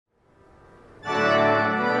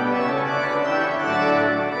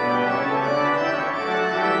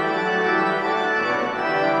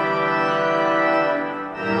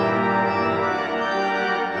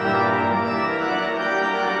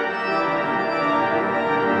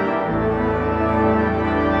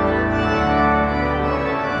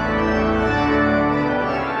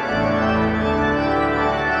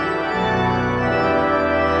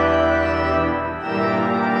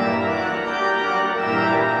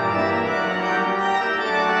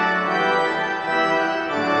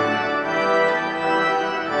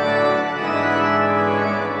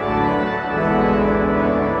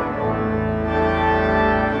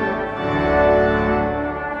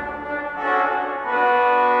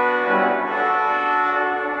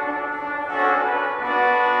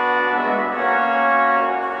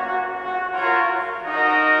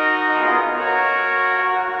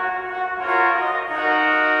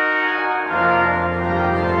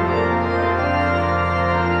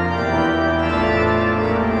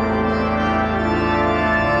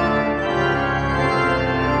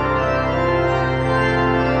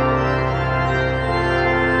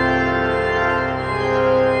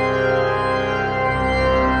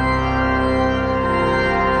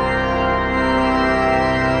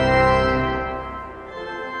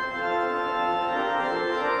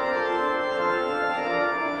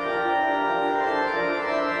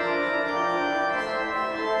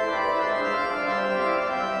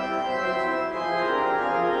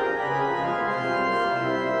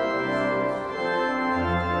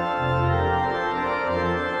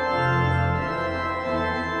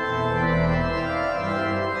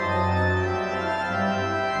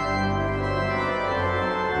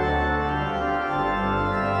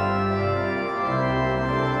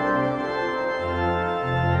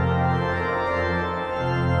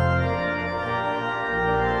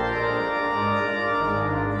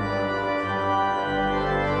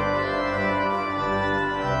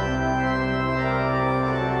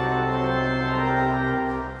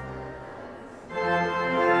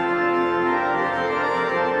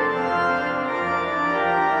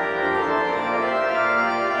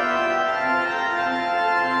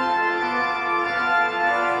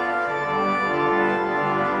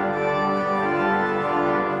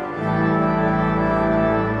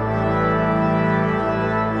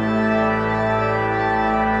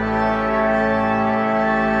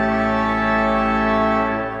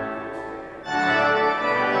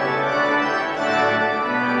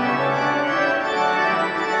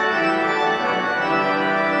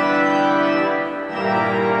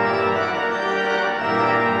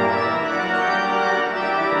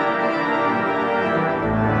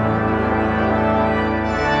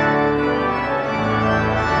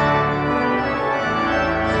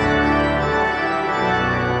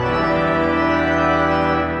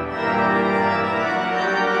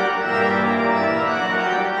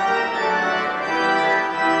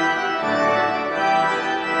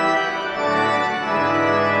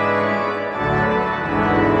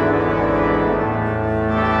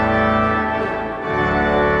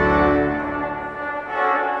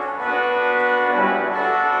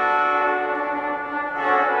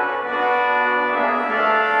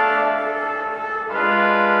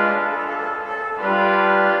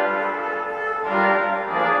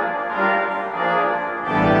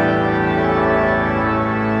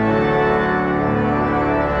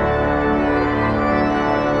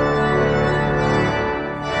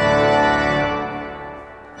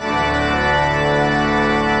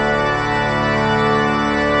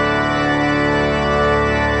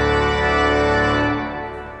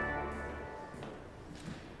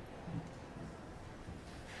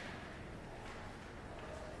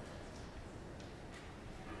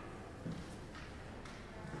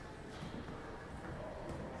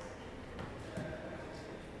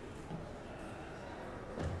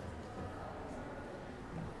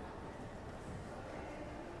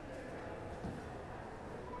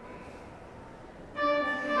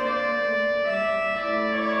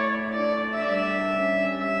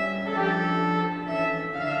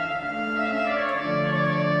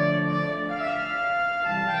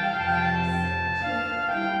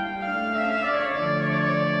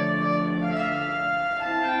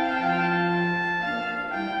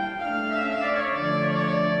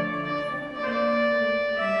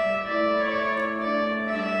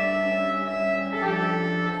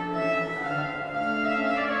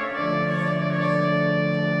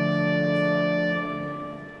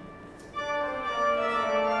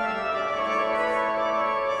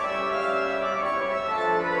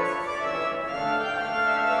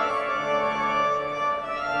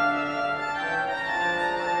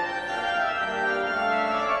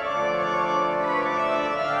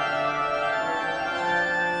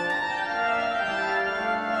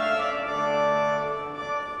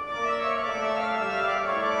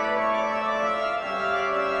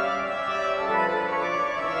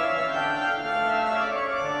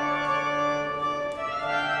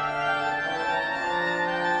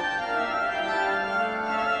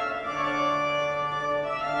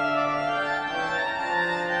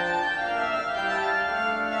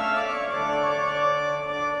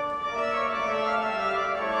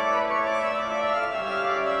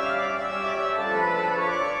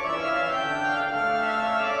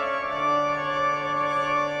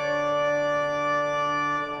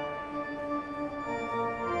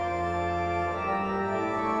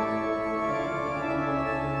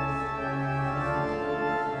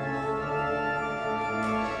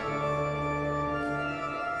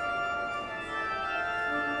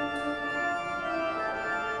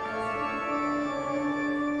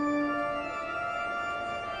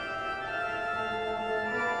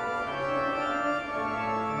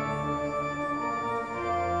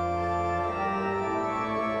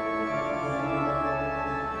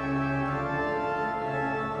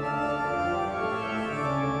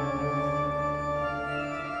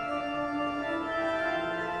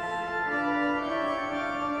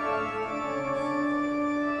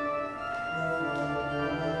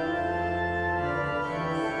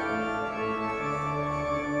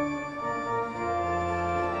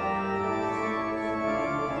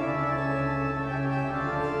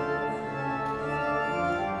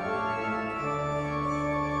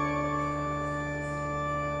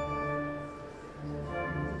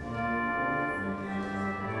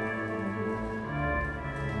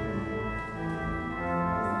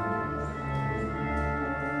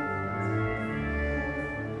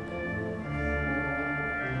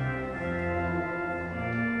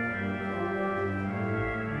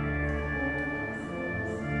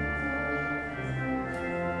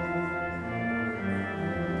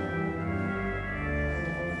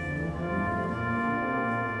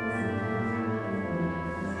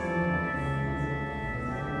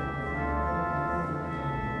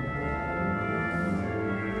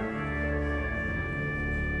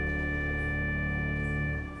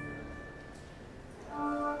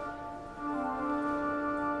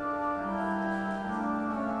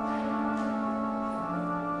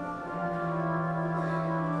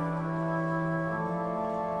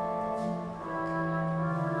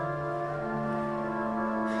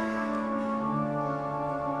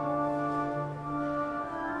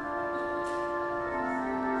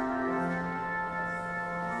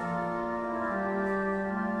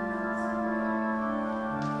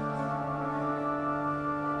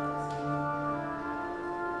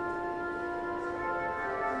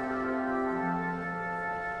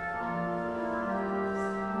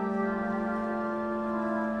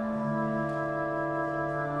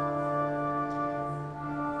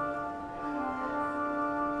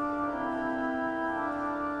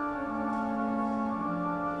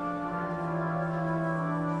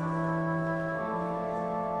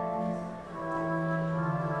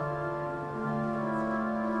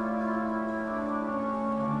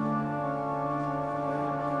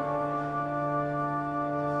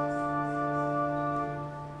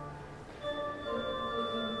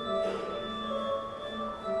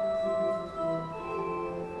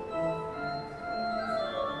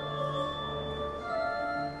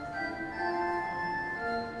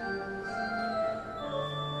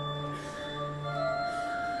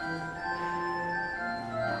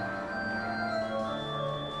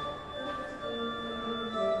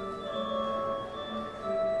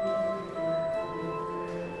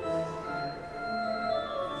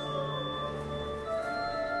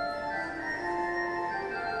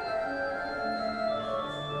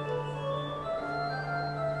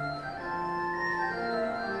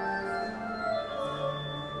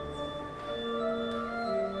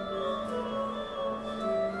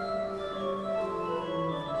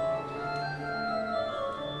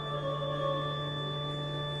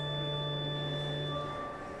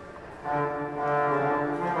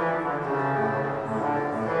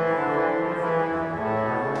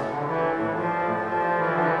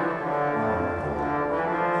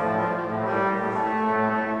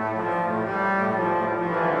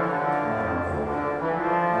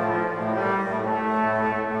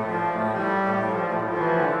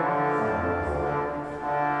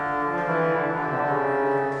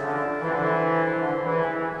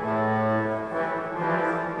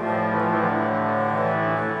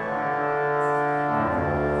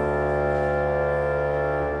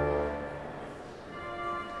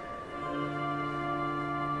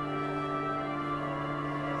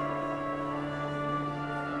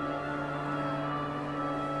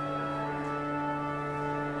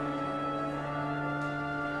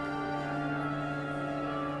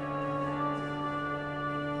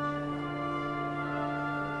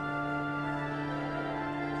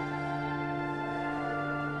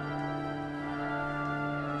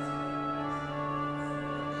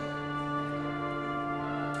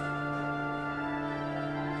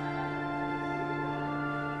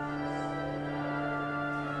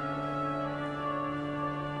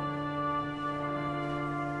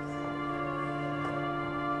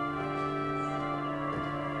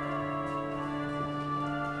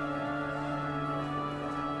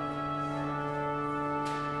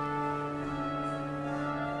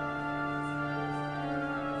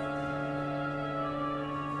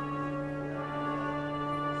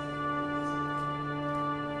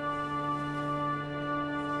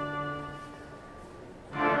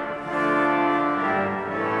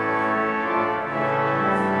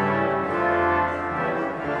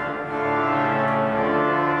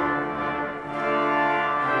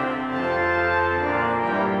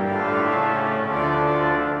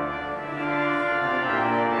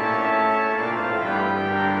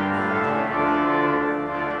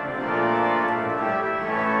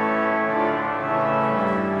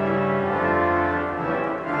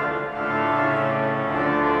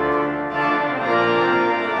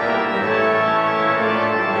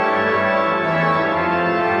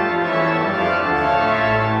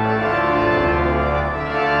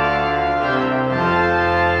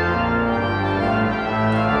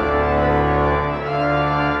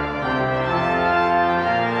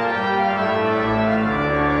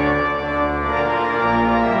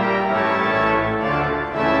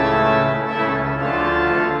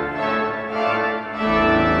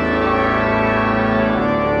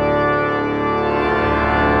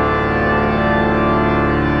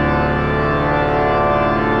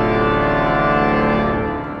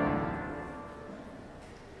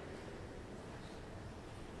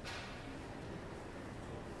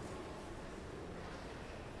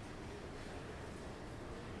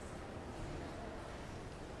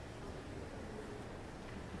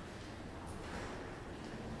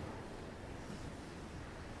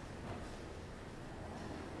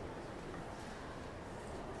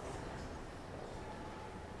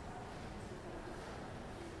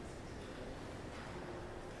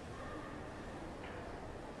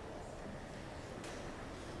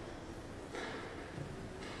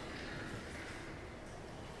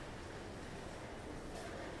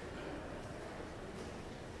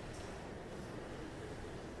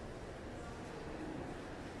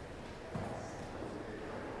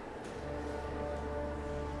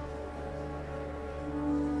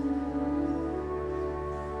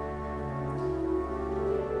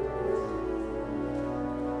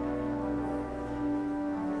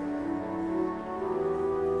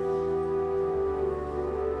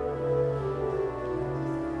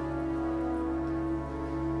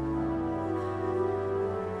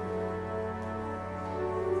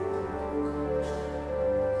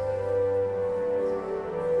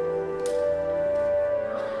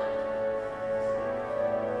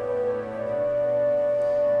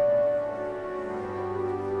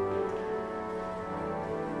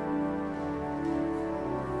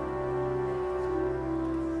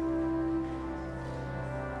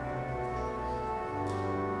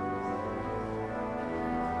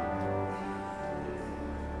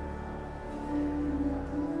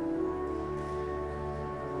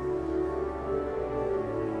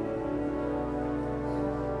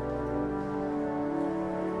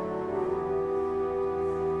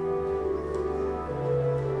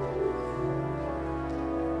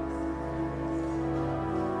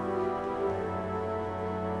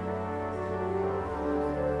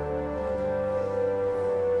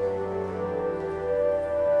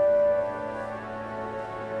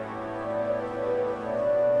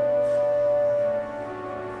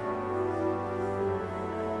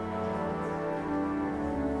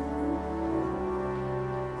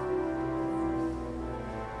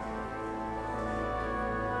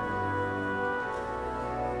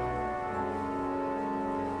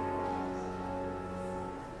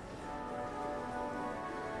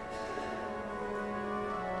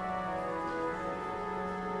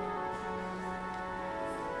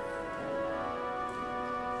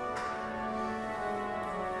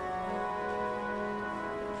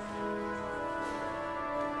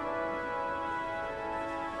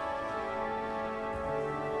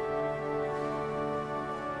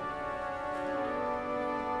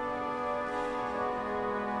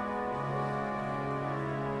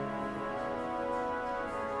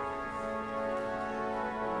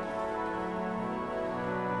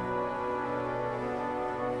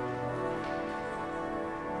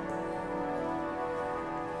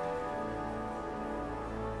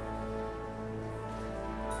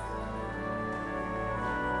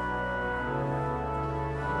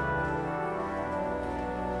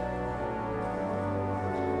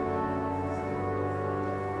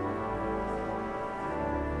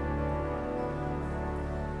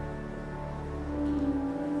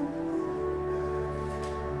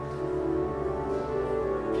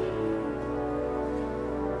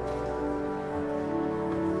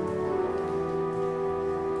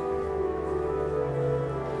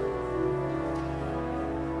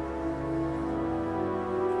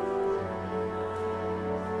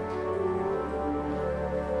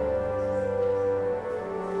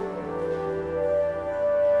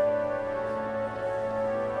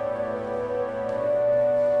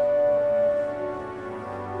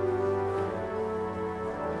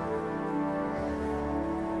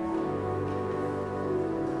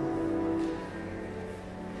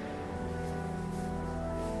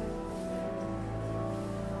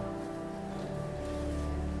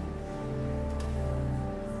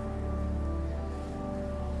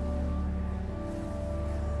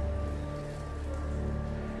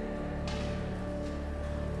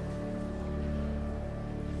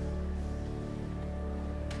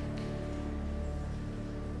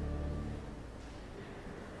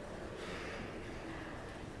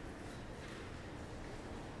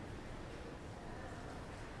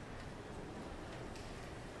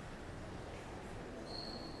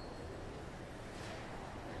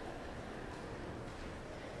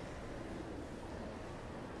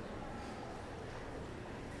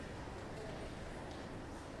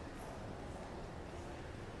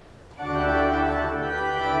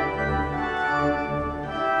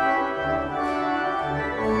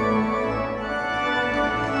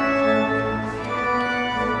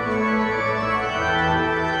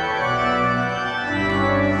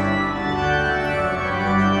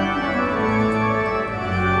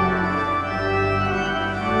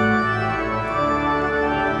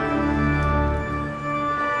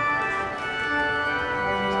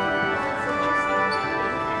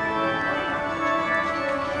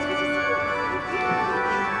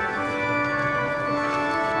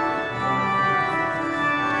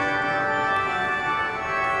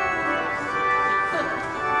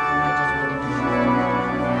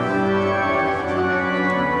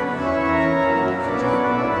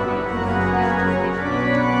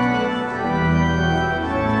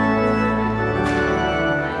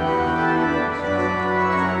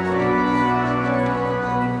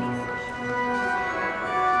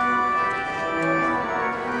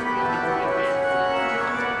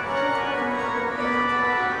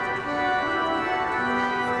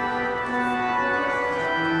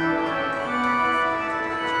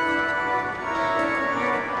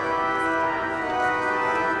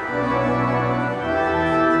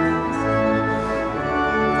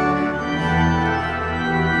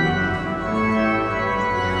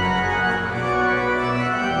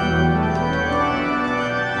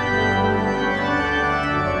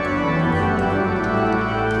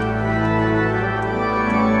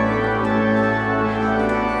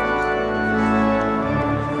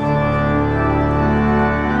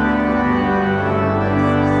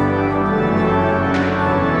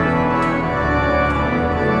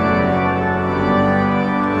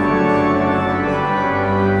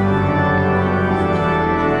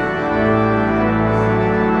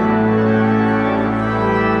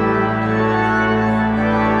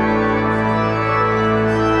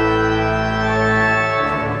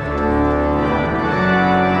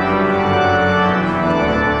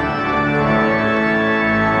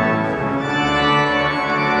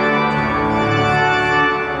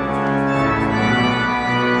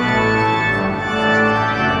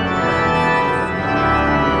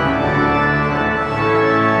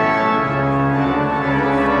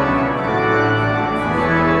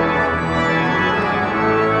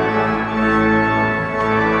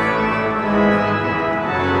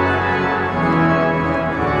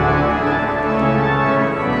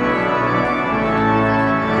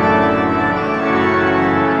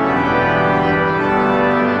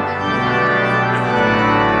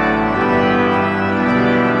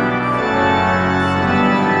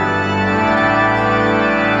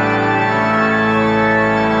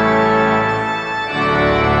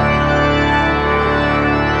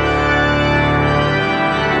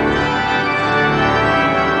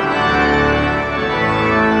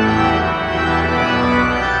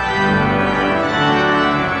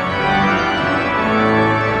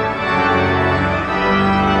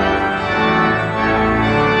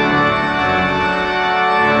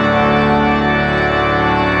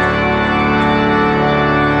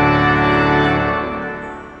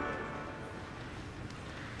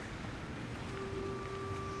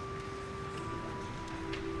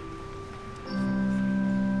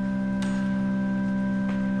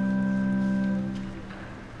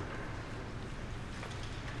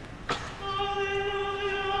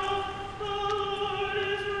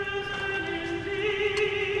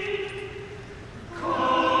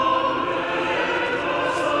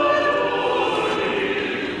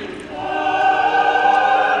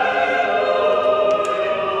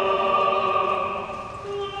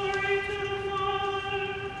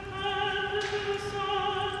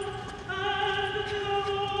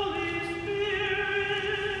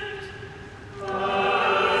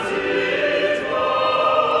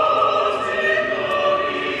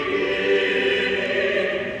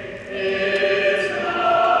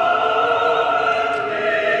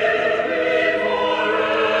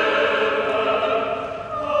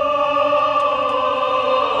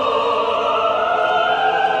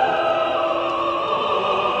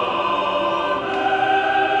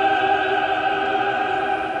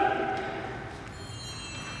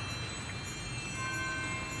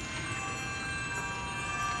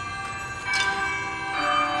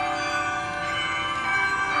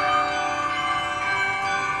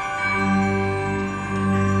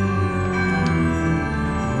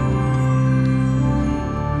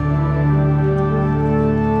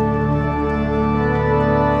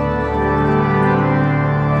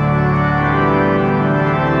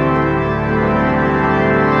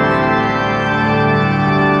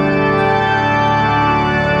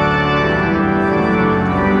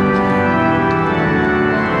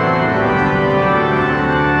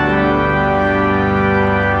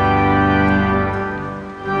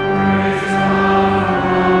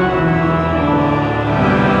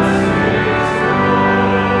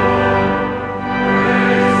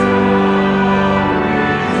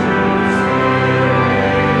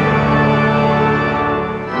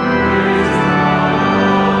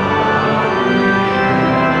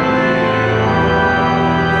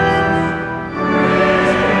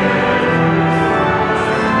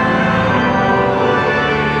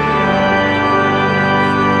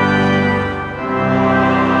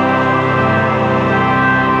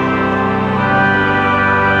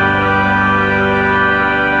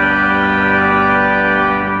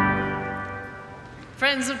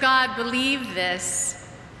God believe this.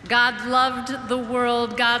 God loved the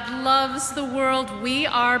world. God loves the world. We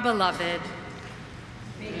are beloved.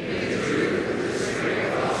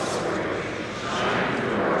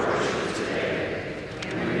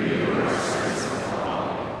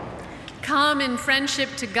 Come in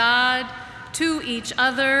friendship to God, to each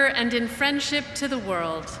other, and in friendship to the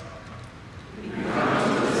world.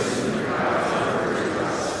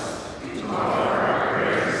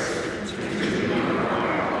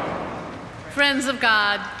 Friends of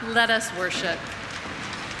God, let us worship.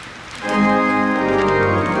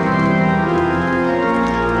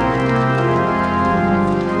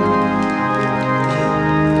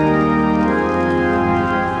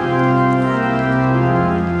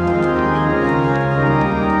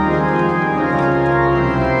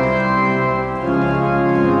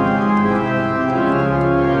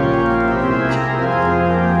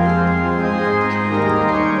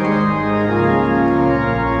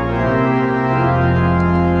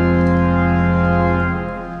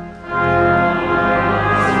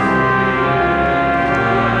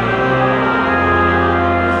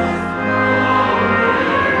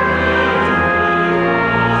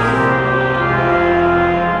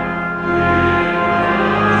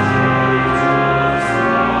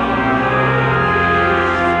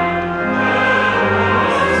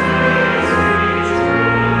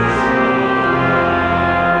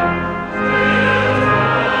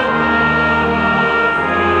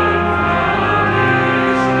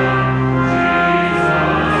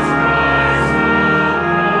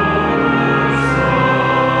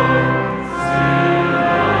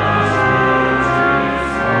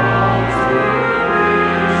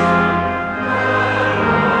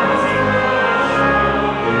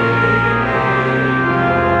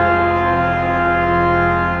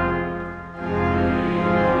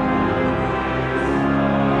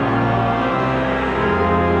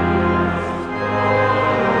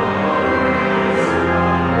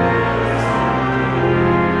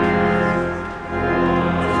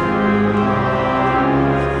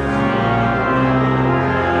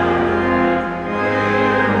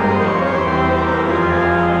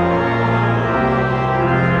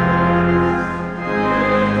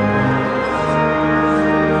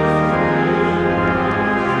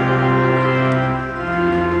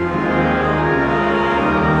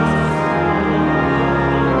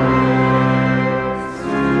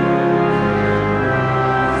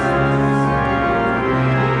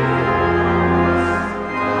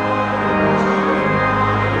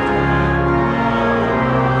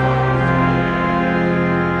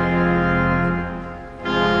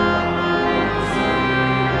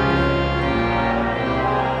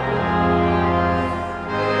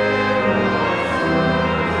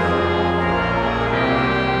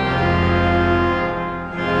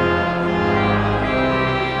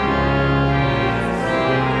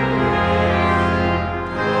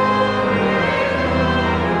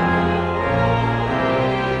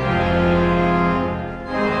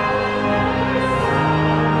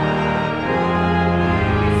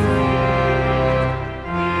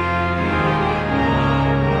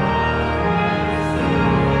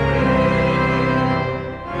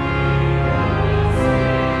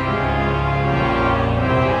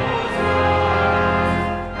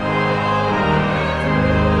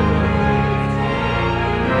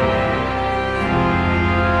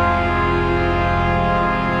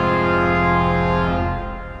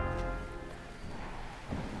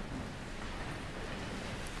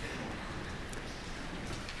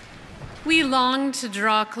 We long to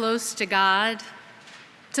draw close to God,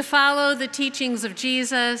 to follow the teachings of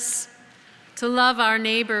Jesus, to love our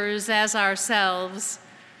neighbors as ourselves,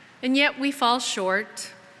 and yet we fall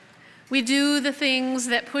short. We do the things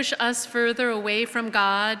that push us further away from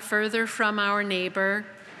God, further from our neighbor.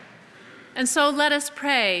 And so let us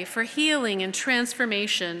pray for healing and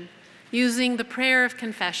transformation using the prayer of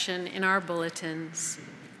confession in our bulletins.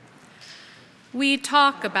 We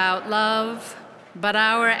talk about love, but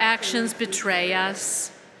our actions betray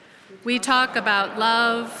us. We talk about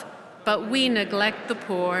love, but we neglect the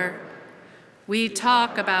poor. We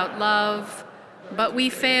talk about love, but we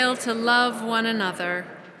fail to love one another.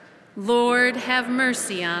 Lord, have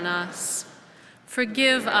mercy on us.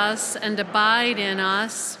 Forgive us and abide in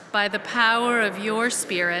us by the power of your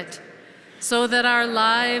Spirit, so that our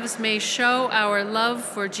lives may show our love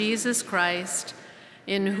for Jesus Christ,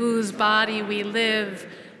 in whose body we live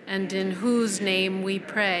and in whose name we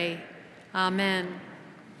pray. Amen.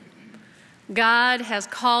 God has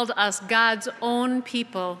called us God's own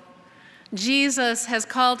people. Jesus has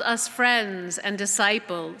called us friends and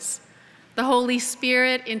disciples. The Holy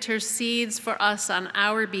Spirit intercedes for us on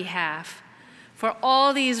our behalf. For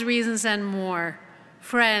all these reasons and more,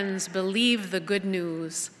 friends, believe the good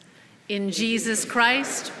news. In Jesus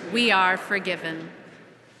Christ, we are forgiven.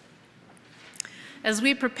 As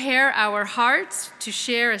we prepare our hearts to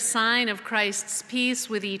share a sign of Christ's peace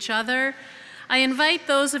with each other, I invite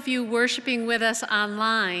those of you worshiping with us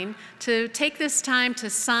online to take this time to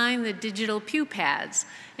sign the digital pew pads.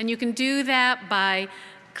 And you can do that by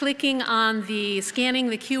scanning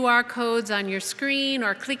the QR codes on your screen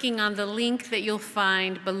or clicking on the link that you'll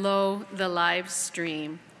find below the live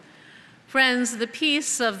stream. Friends, the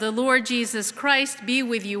peace of the Lord Jesus Christ be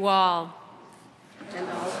with you all. And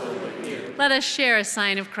also with you. Let us share a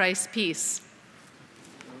sign of Christ's peace.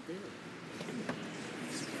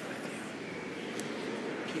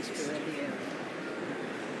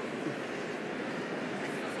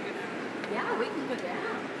 Yeah, we can go down.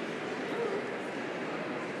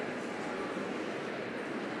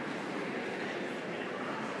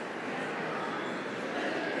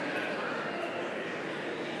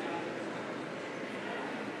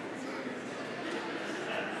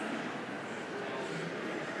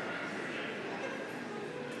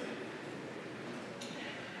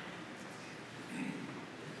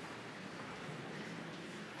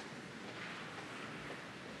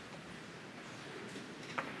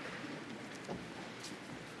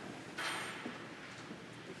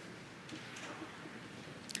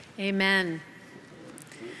 Amen.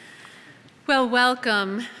 Well,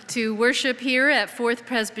 welcome to worship here at Fourth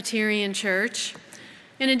Presbyterian Church.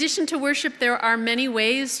 In addition to worship, there are many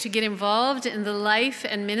ways to get involved in the life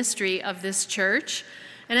and ministry of this church.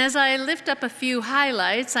 And as I lift up a few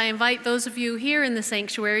highlights, I invite those of you here in the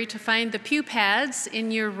sanctuary to find the pew pads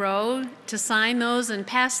in your row, to sign those and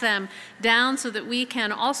pass them down so that we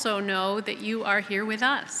can also know that you are here with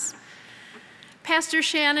us. Pastor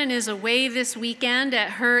Shannon is away this weekend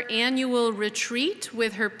at her annual retreat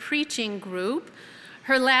with her preaching group.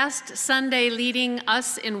 Her last Sunday leading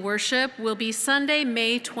us in worship will be Sunday,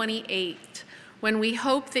 May 28th, when we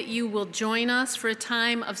hope that you will join us for a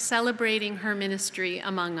time of celebrating her ministry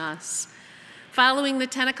among us. Following the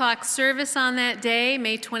 10 o'clock service on that day,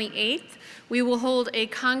 May 28th, we will hold a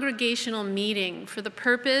congregational meeting for the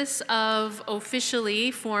purpose of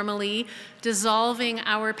formally dissolving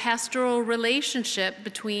our pastoral relationship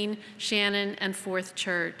between Shannon and Fourth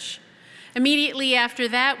Church. Immediately after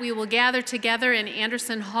that, we will gather together in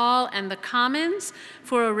Anderson Hall and the Commons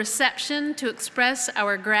for a reception to express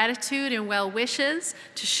our gratitude and well wishes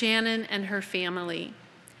to Shannon and her family.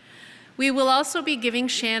 We will also be giving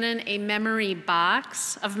Shannon a memory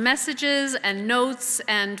box of messages and notes,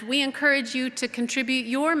 and we encourage you to contribute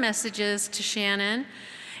your messages to Shannon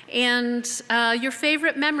and your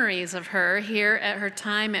favorite memories of her here at her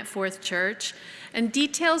time at Fourth Church. And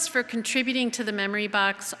details for contributing to the memory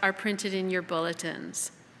box are printed in your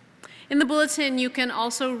bulletins. In the bulletin, you can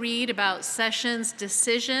also read about Sessions'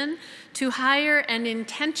 decision to hire an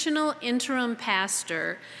intentional interim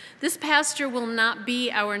pastor. This pastor will not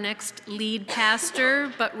be our next lead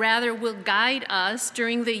pastor, but rather will guide us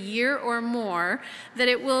during the year or more that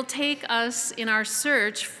it will take us in our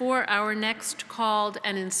search for our next called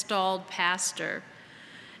and installed pastor.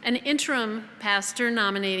 An interim pastor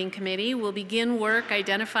nominating committee will begin work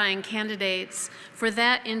identifying candidates for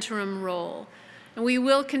that interim role. And we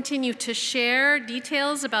will continue to share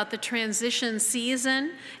details about the transition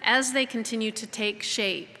season as they continue to take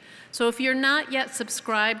shape. So if you're not yet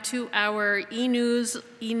subscribed to our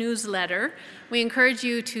e-newsletter, we encourage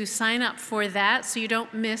you to sign up for that so you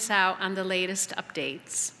don't miss out on the latest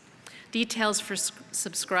updates. Details for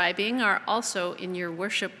subscribing are also in your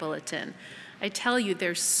worship bulletin. I tell you,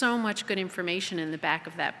 there's so much good information in the back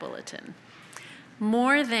of that bulletin.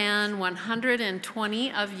 More than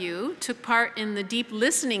 120 of you took part in the deep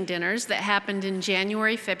listening dinners that happened in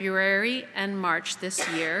January, February, and March this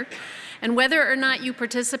year. And whether or not you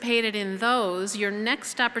participated in those, your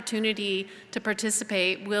next opportunity to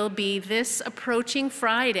participate will be this approaching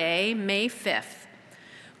Friday, May 5th.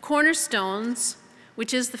 Cornerstones,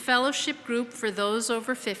 which is the fellowship group for those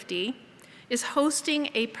over 50, is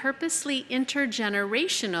hosting a purposely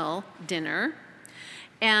intergenerational dinner,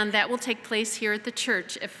 and that will take place here at the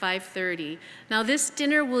church at 5:30. Now, this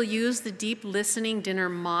dinner will use the deep listening dinner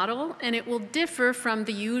model, and it will differ from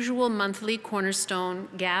the usual monthly Cornerstone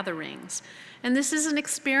gatherings. And this is an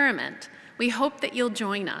experiment. We hope that you'll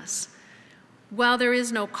join us. While there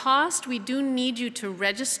is no cost, we do need you to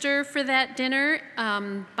register for that dinner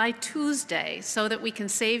by Tuesday so that we can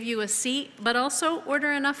save you a seat, but also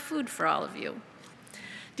order enough food for all of you.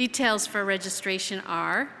 Details for registration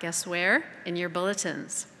are, guess where? In your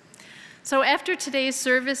bulletins. So after today's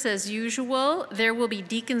service, as usual, there will be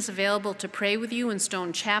deacons available to pray with you in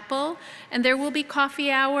Stone Chapel, and there will be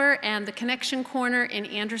coffee hour and the Connection Corner in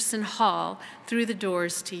Anderson Hall through the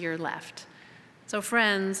doors to your left. So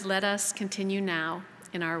friends, let us continue now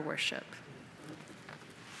in our worship.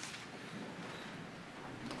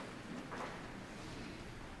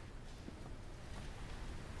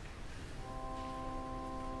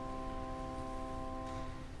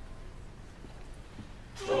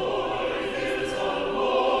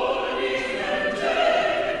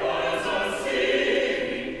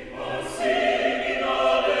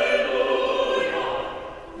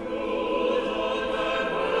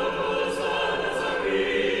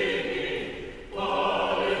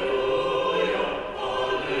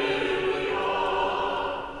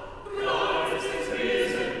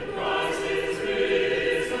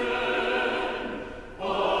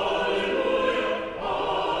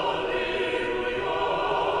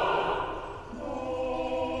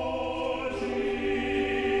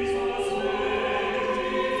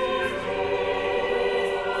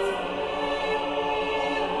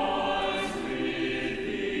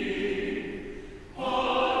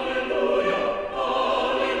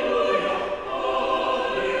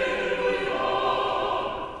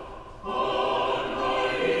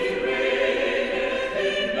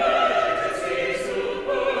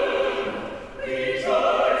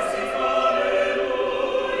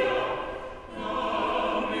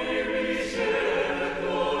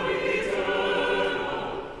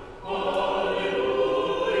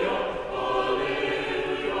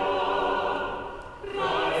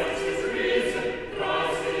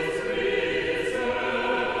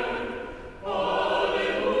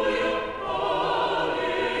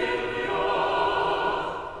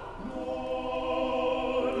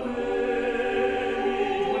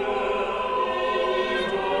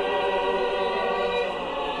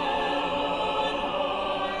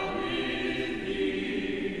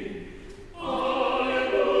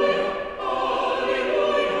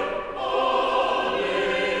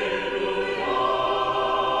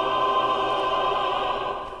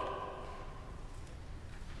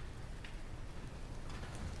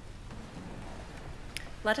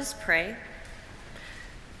 Let us pray.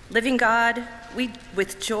 Living God,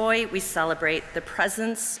 with joy we celebrate the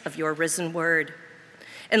presence of your risen word.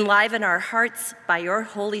 Enliven our hearts by your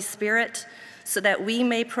Holy Spirit so that we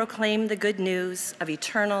may proclaim the good news of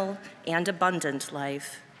eternal and abundant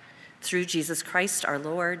life. Through Jesus Christ our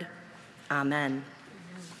Lord. Amen.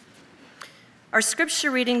 Our scripture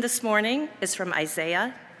reading this morning is from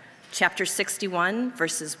Isaiah chapter 61,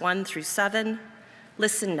 verses 1 through 7.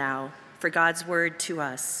 Listen now for God's word to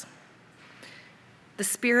us. The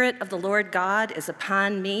Spirit of the Lord God is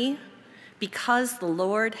upon me because the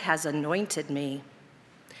Lord has anointed me.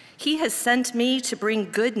 He has sent me to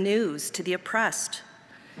bring good news to the oppressed,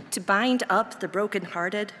 to bind up the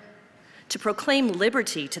brokenhearted, to proclaim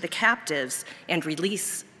liberty to the captives and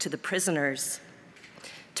release to the prisoners,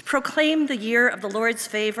 to proclaim the year of the Lord's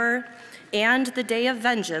favor and the day of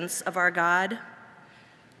vengeance of our God,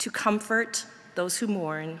 to comfort those who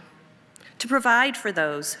mourn, to provide for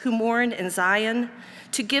those who mourn in Zion,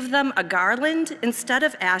 to give them a garland instead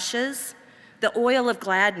of ashes, the oil of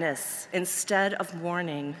gladness instead of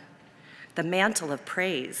mourning, the mantle of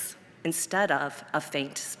praise instead of a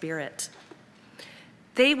faint spirit.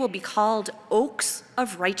 They will be called oaks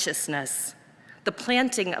of righteousness, the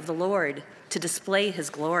planting of the Lord to display his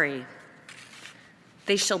glory.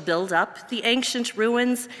 They shall build up the ancient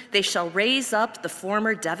ruins. They shall raise up the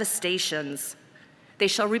former devastations. They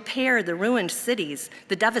shall repair the ruined cities,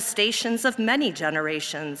 the devastations of many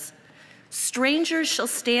generations. Strangers shall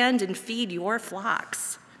stand and feed your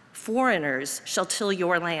flocks. Foreigners shall till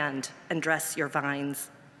your land and dress your vines.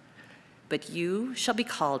 But you shall be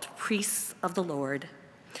called priests of the Lord.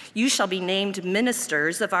 You shall be named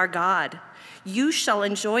ministers of our God. You shall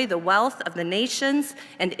enjoy the wealth of the nations,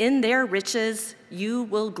 and in their riches you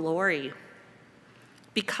will glory.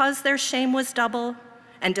 Because their shame was double,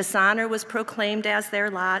 and dishonor was proclaimed as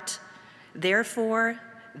their lot, therefore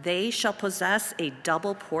they shall possess a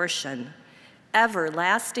double portion.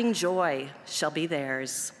 Everlasting joy shall be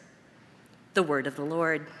theirs. The word of the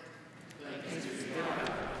Lord. Thanks be to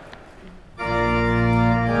God.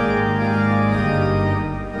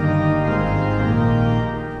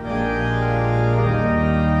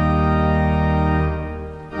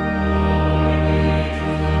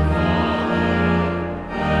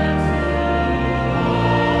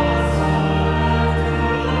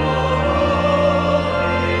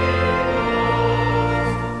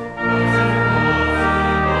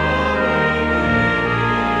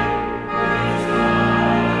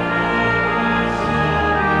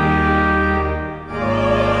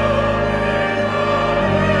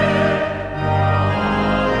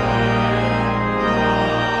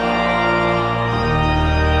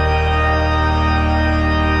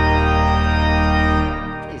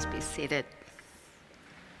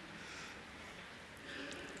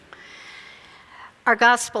 Our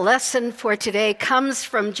gospel lesson for today comes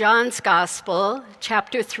from John's Gospel,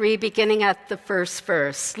 chapter 3, beginning at the first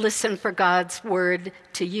verse. Listen for God's word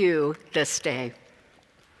to you this day.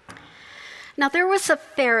 Now there was a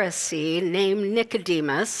Pharisee named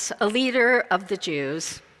Nicodemus, a leader of the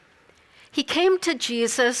Jews. He came to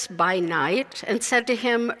Jesus by night and said to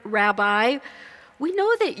him, "Rabbi, we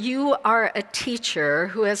know that you are a teacher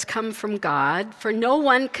who has come from God, for no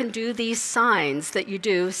one can do these signs that you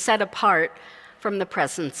do set apart from the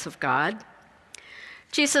presence of God."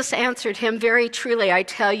 Jesus answered him, "Very truly, I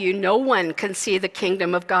tell you, no one can see the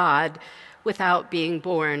kingdom of God without being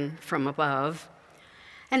born from above."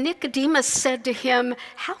 And Nicodemus said to him,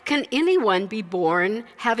 "How can anyone be born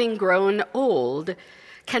having grown old?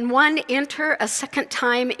 Can one enter a second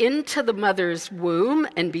time into the mother's womb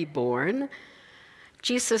and be born?"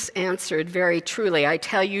 Jesus answered, "Very truly, I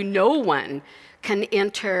tell you, no one can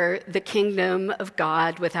enter the kingdom of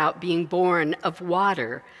God without being born of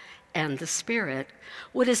water and the Spirit.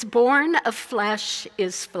 What is born of flesh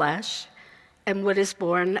is flesh, and what is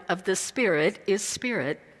born of the Spirit is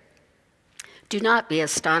spirit. Do not be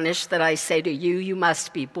astonished that I say to you, you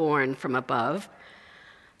must be born from above.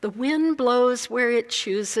 The wind blows where it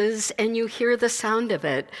chooses, and you hear the sound of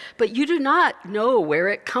it, but you do not know where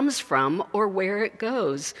it comes from or where it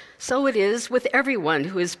goes. So it is with everyone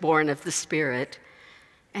who is born of the Spirit."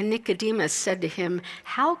 And Nicodemus said to him,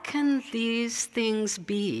 "How can these things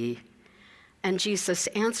be?" And Jesus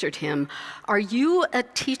answered him, "Are you a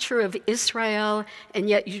teacher of Israel, and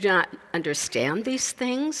yet you do not understand these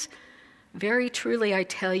things? Very truly, I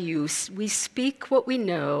tell you, we speak what we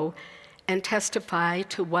know and testify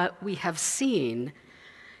to what we have seen.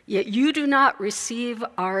 Yet you do not receive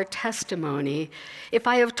our testimony. If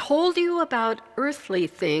I have told you about earthly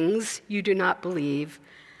things you do not believe,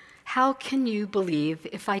 how can you believe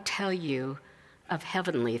if I tell you of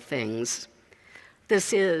heavenly things?"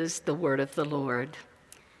 This is the word of the Lord.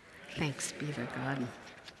 Thanks be to God.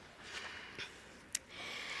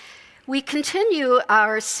 We continue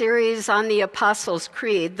our series on the Apostles'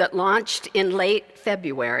 Creed that launched in late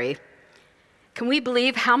February. Can we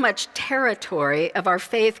believe how much territory of our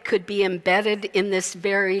faith could be embedded in this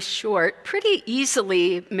very short, pretty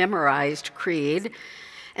easily memorized creed?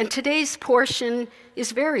 And today's portion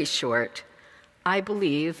is very short. I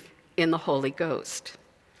believe in the Holy Ghost.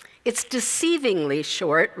 It's deceivingly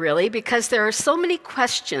short, really, because there are so many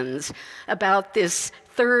questions about this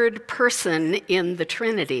third person in the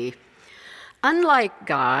Trinity. Unlike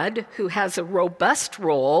God, who has a robust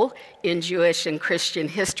role in Jewish and Christian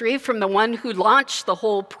history, from the one who launched the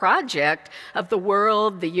whole project of the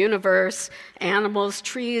world, the universe, animals,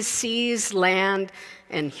 trees, seas, land,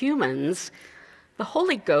 and humans, the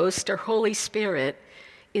Holy Ghost, or Holy Spirit,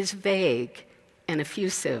 is vague and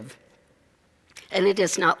effusive. And it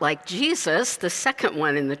is not like Jesus, the second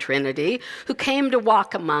one in the Trinity, who came to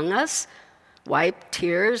walk among us, wipe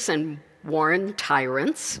tears, and warn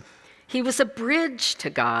tyrants. He was a bridge to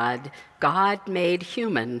God, God made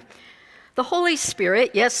human. The Holy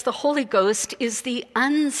Spirit, yes, the Holy Ghost, is the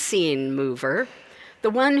unseen mover, the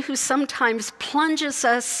one who sometimes plunges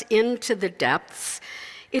us into the depths.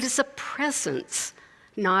 It is a presence,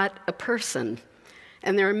 not a person.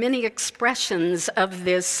 And there are many expressions of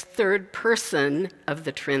this third person of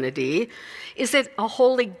the Trinity. Is it a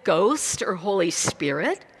Holy Ghost or Holy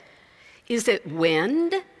Spirit? Is it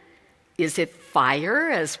wind? Is it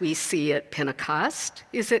fire, as we see at Pentecost?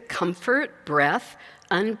 Is it comfort, breath,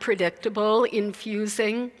 unpredictable,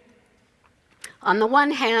 infusing? On the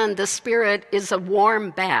one hand, the Spirit is a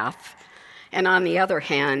warm bath, and on the other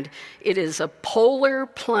hand, it is a polar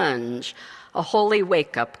plunge, a holy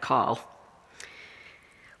wake-up call.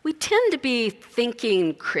 We tend to be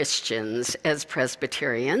thinking Christians as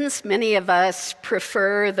Presbyterians. Many of us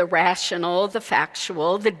prefer the rational, the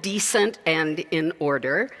factual, the decent, and in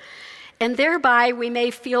order. And thereby, we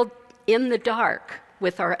may feel in the dark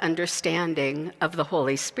with our understanding of the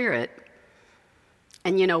Holy Spirit.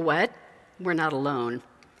 And you know what? We're not alone.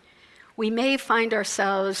 We may find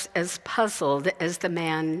ourselves as puzzled as the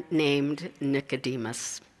man named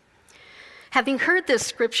Nicodemus. Having heard this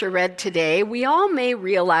scripture read today, we all may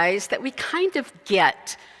realize that we kind of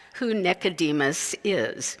get who Nicodemus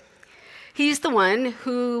is. He's the one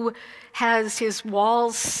who has his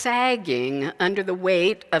walls sagging under the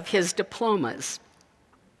weight of his diplomas.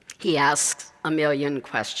 He asks a million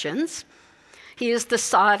questions. He is the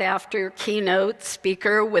sought-after keynote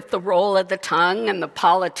speaker with the roll of the tongue and the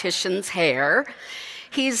politician's hair.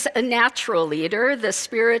 He's a natural leader, the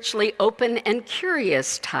spiritually open and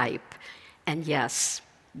curious type. And yes,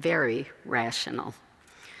 very rational.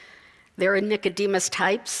 There are Nicodemus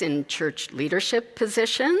types in church leadership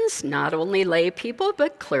positions, not only lay people,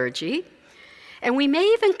 but clergy. And we may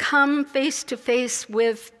even come face to face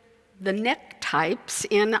with the Nick types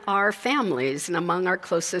in our families and among our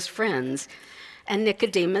closest friends. And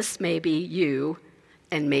Nicodemus may be you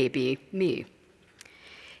and maybe me.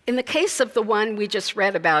 In the case of the one we just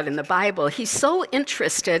read about in the Bible, he's so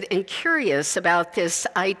interested and curious about this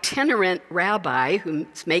itinerant rabbi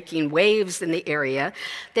who's making waves in the area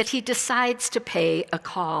that he decides to pay a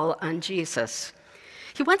call on Jesus.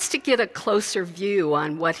 He wants to get a closer view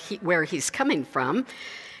on where he's coming from,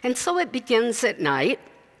 and so it begins at night.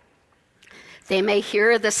 They may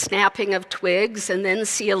hear the snapping of twigs and then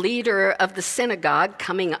see a leader of the synagogue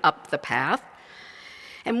coming up the path.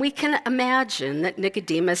 And we can imagine that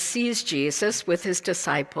Nicodemus sees Jesus with his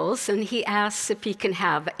disciples, and he asks if he can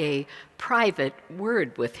have a private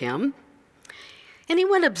word with him.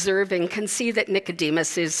 Anyone observing can see that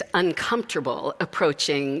Nicodemus is uncomfortable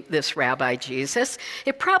approaching this Rabbi Jesus.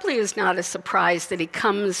 It probably is not a surprise that he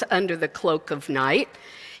comes under the cloak of night.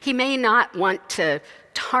 He may not want to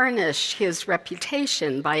tarnish his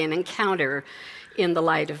reputation by an encounter in the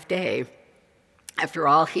light of day. After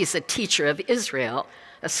all, he's a teacher of Israel,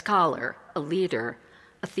 a scholar, a leader,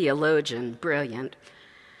 a theologian, brilliant.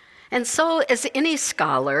 And so, as any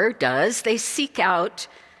scholar does, they seek out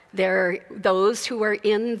those who are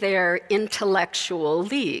in their intellectual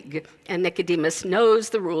league. And Nicodemus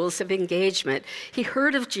knows the rules of engagement. He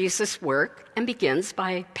heard of Jesus' work and begins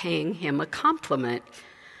by paying him a compliment.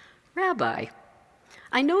 Rabbi,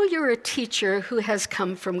 I know you're a teacher who has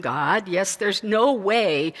come from God. Yes, there's no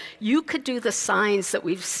way you could do the signs that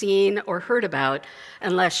we've seen or heard about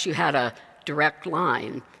unless you had a direct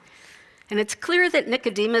line. And it's clear that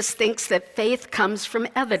Nicodemus thinks that faith comes from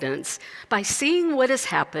evidence, by seeing what has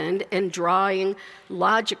happened and drawing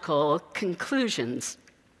logical conclusions.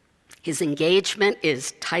 His engagement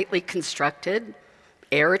is tightly constructed,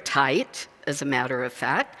 airtight, as a matter of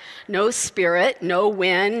fact. No spirit, no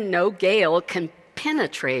wind, no gale can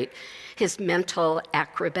penetrate his mental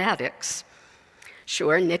acrobatics.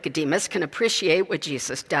 Sure, Nicodemus can appreciate what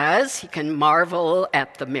Jesus does. He can marvel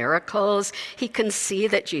at the miracles. He can see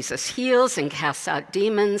that Jesus heals and casts out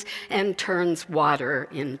demons and turns water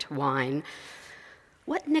into wine.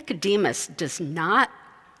 What Nicodemus does not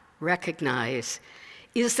recognize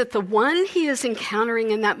is that the one he is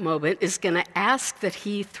encountering in that moment is going to ask that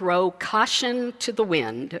he throw caution to the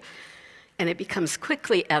wind. And it becomes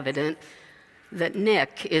quickly evident that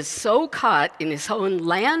Nick is so caught in his own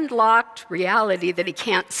landlocked reality that he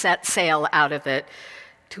can't set sail out of it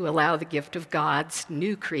to allow the gift of God's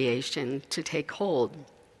new creation to take hold.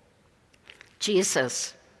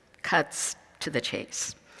 Jesus cuts to the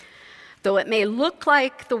chase. Though it may look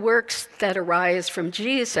like the works that arise from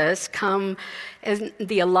Jesus come in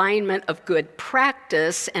the alignment of good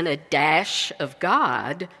practice and a dash of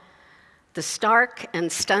God, the stark and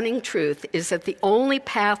stunning truth is that the only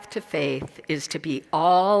path to faith is to be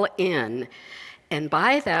all in. And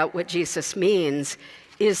by that, what Jesus means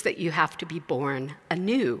is that you have to be born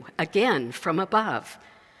anew, again, from above.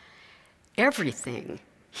 Everything,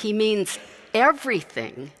 he means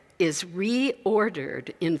everything, is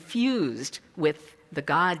reordered, infused with the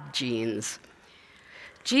God genes.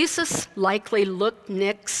 Jesus likely looked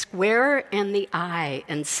Nick square in the eye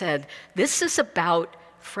and said, "This is about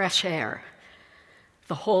fresh air,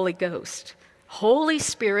 the Holy Ghost, Holy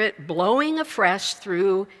Spirit blowing afresh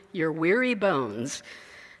through your weary bones."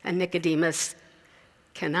 And Nicodemus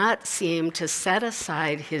cannot seem to set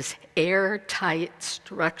aside his airtight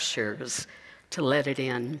structures to let it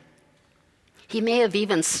in. He may have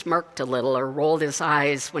even smirked a little or rolled his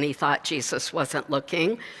eyes when he thought Jesus wasn't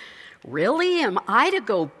looking. Really? Am I to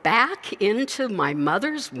go back into my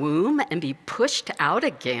mother's womb and be pushed out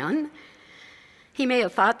again? He may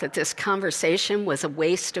have thought that this conversation was a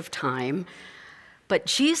waste of time, but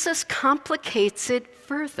Jesus complicates it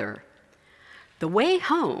further. The way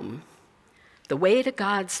home, the way to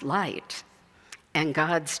God's light and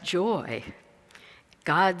God's joy,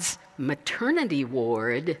 God's maternity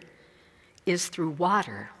ward, is through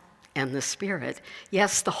water and the Spirit.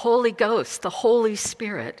 Yes, the Holy Ghost, the Holy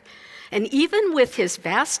Spirit. And even with his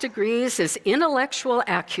vast degrees, his intellectual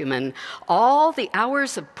acumen, all the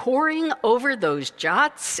hours of poring over those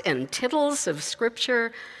jots and tittles of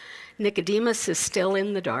Scripture, Nicodemus is still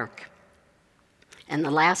in the dark. And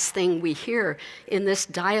the last thing we hear in this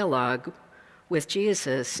dialogue with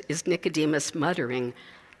Jesus is Nicodemus muttering,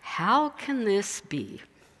 "How can this be?"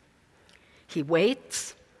 He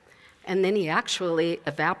waits, and then he actually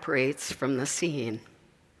evaporates from the scene.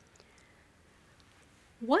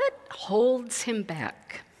 What holds him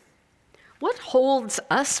back? What holds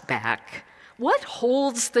us back? What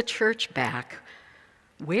holds the church back?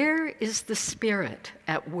 Where is the Spirit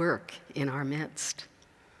at work in our midst?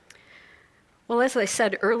 Well, as I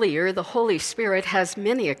said earlier, the Holy Spirit has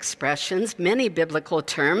many expressions, many biblical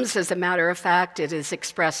terms. As a matter of fact, it is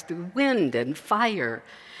expressed through wind and fire.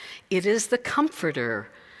 It is the comforter,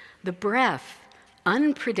 the breath,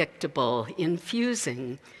 unpredictable,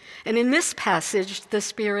 infusing. And in this passage, the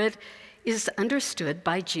Spirit is understood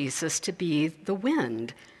by Jesus to be the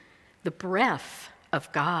wind, the breath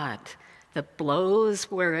of God that blows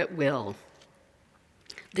where it will.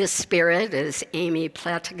 This Spirit, as Amy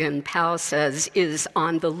Platigan-Powell says, is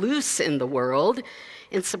on the loose in the world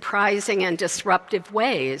in surprising and disruptive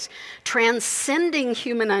ways, transcending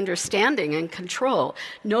human understanding and control.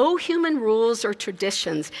 No human rules or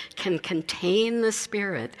traditions can contain the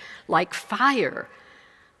Spirit. Like fire,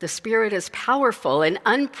 the Spirit is powerful and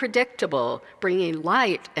unpredictable, bringing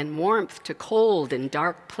light and warmth to cold and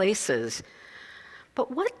dark places.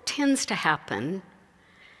 But what tends to happen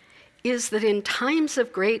is that in times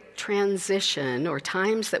of great transition or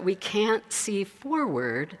times that we can't see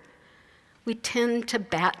forward, we tend to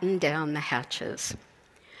batten down the hatches.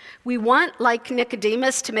 We want, like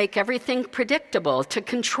Nicodemus, to make everything predictable, to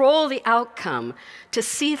control the outcome, to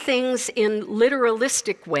see things in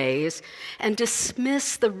literalistic ways, and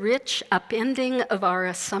dismiss the rich upending of our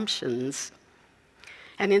assumptions.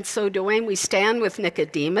 And in so doing, we stand with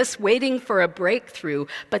Nicodemus, waiting for a breakthrough,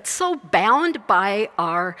 but so bound by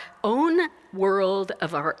our own world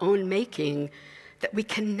of our own making that we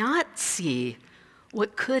cannot see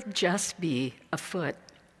what could just be afoot.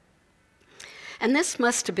 And this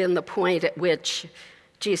must have been the point at which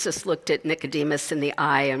Jesus looked at Nicodemus in the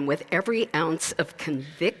eye and with every ounce of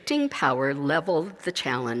convicting power leveled the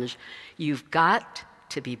challenge. You've got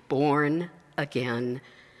to be born again.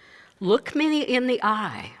 Look me in the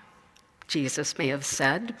eye, Jesus may have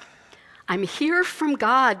said. I'm here from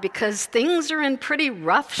God because things are in pretty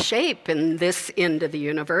rough shape in this end of the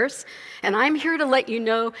universe, and I'm here to let you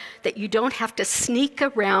know that you don't have to sneak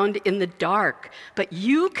around in the dark, but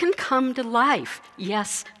you can come to life.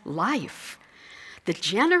 Yes, life. The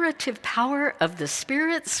generative power of the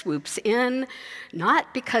Spirit swoops in,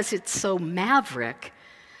 not because it's so maverick,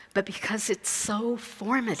 but because it's so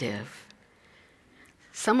formative.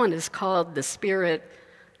 Someone has called the Spirit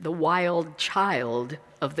the wild child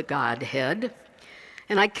of the Godhead.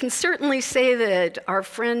 And I can certainly say that our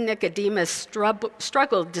friend Nicodemus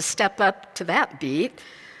struggled to step up to that beat.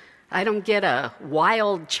 I don't get a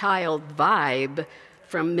wild child vibe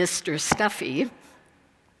from Mr. Stuffy.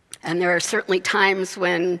 And there are certainly times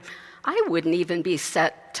when I wouldn't even be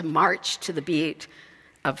set to march to the beat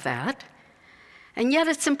of that. And yet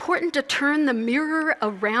it's important to turn the mirror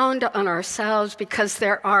around on ourselves because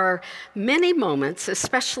there are many moments,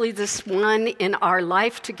 especially this one in our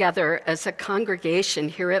life together as a congregation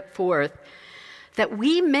here at Fourth, that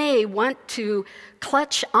we may want to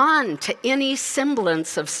clutch on to any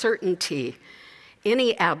semblance of certainty,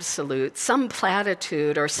 any absolute, some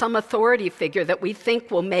platitude, or some authority figure that we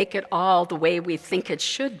think will make it all the way we think it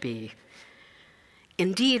should be.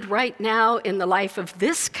 Indeed, right now in the life of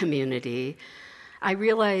this community, I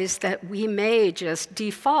realize that we may just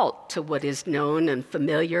default to what is known and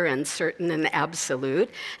familiar and certain and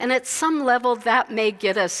absolute, and at some level that may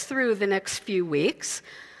get us through the next few weeks.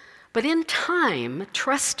 But in time,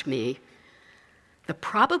 trust me, the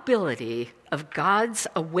probability of God's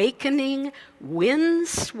awakening,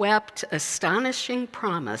 wind-swept, astonishing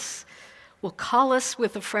promise will call us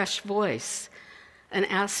with a fresh voice and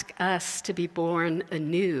ask us to be born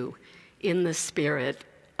anew in the Spirit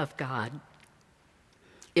of God.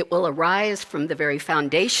 It will arise from the very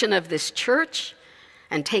foundation of this church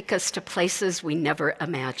and take us to places we never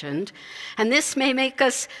imagined. And this may make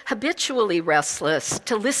us habitually restless,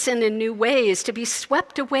 to listen in new ways, to be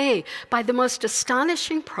swept away by the most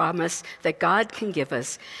astonishing promise that God can give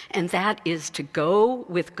us, and that is to go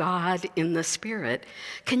with God in the Spirit.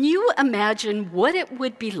 Can you imagine what it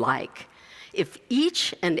would be like if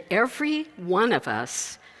each and every one of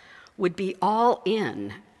us would be all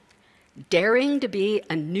in, daring to be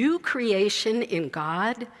a new creation in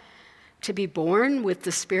God, to be born with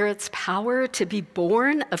the Spirit's power, to be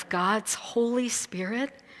born of God's Holy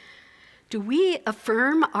Spirit? Do we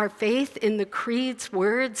affirm our faith in the Creed's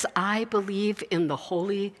words, I believe in the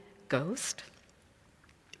Holy Ghost?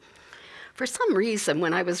 For some reason,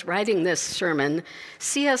 when I was writing this sermon,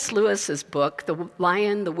 C.S. Lewis's book, The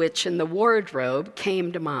Lion, the Witch, and the Wardrobe,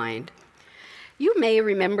 came to mind. You may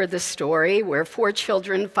remember the story where 4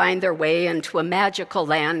 children find their way into a magical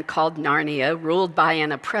land called Narnia, ruled by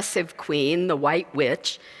an oppressive queen, the White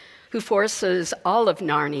Witch, who forces all of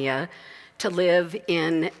Narnia to live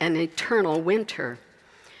in an eternal winter.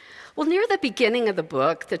 Well, near the beginning of the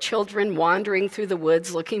book, the children wandering through the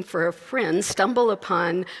woods looking for a friend stumble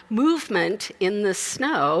upon movement in the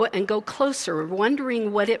snow and go closer,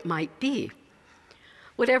 wondering what it might be.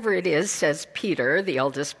 Whatever it is, says Peter, the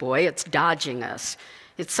eldest boy, it's dodging us.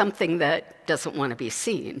 It's something that doesn't want to be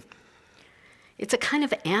seen. It's a kind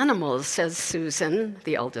of animal, says Susan,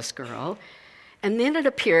 the eldest girl, and then it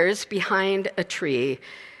appears behind a tree.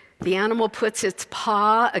 The animal puts its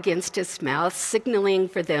paw against its mouth, signaling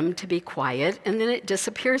for them to be quiet, and then it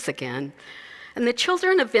disappears again. And the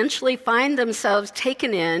children eventually find themselves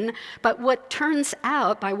taken in by what turns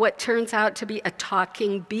out to be a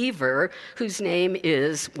talking beaver, whose name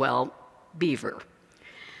is, well, Beaver.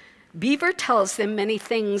 Beaver tells them many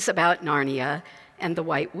things about Narnia and the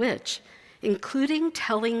White Witch, including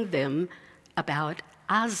telling them about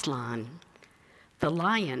Aslan, the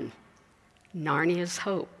lion, Narnia's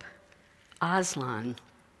hope. Aslan.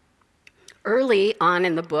 Early on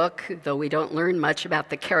in the book, though we don't learn much about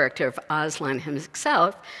the character of Aslan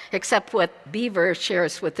himself, except what Beaver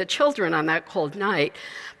shares with the children on that cold night,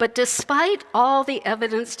 but despite all the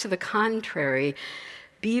evidence to the contrary,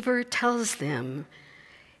 Beaver tells them,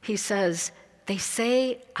 he says, they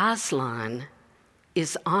say Aslan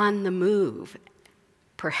is on the move,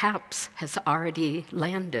 perhaps has already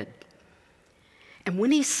landed. And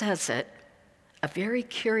when he says it, a very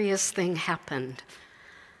curious thing happened.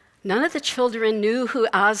 None of the children knew who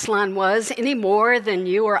Aslan was any more than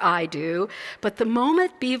you or I do, but the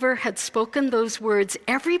moment Beaver had spoken those words,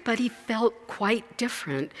 everybody felt quite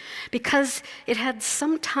different, because it had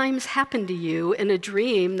sometimes happened to you in a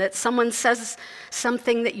dream that someone says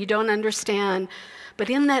something that you don't understand, but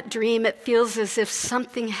in that dream it feels as if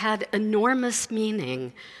something had enormous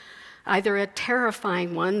meaning. Either a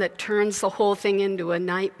terrifying one that turns the whole thing into a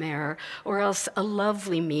nightmare, or else a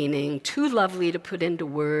lovely meaning, too lovely to put into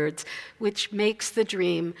words, which makes the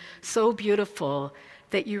dream so beautiful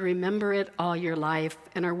that you remember it all your life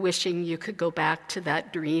and are wishing you could go back to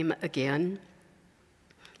that dream again.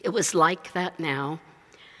 It was like that now.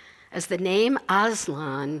 As the name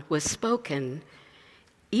Aslan was spoken,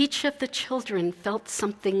 each of the children felt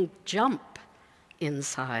something jump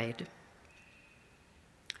inside.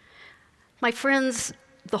 My friends,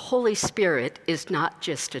 the Holy Spirit is not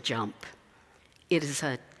just a jump. It is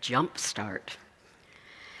a jump start.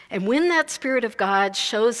 And when that Spirit of God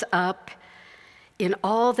shows up in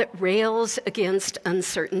all that rails against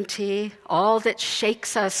uncertainty, all that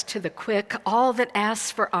shakes us to the quick, all that asks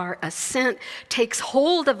for our assent, takes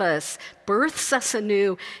hold of us, births us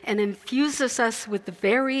anew, and infuses us with the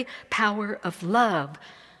very power of love,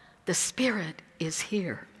 the Spirit is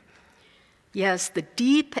here. Yes, the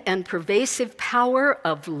deep and pervasive power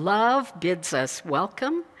of love bids us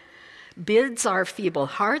welcome, bids our feeble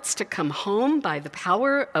hearts to come home by the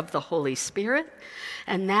power of the Holy Spirit,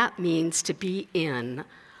 and that means to be in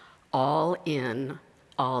all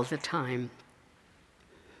the time.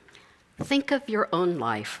 Think of your own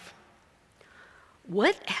life.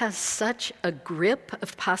 What has such a grip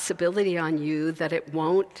of possibility on you that it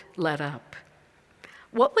won't let up?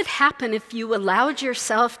 What would happen if you allowed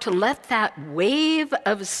yourself to let that wave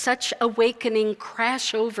of such awakening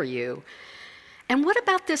crash over you? And what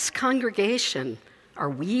about this congregation? Are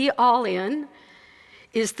we all in?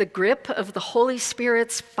 Is the grip of the Holy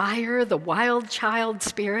Spirit's fire, the wild child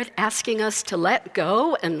spirit, asking us to let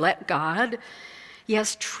go and let God?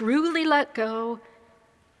 Yes, truly let go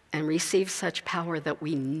and receive such power that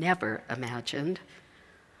we never imagined.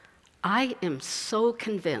 I am so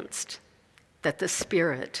convinced that the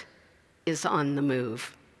Spirit is on the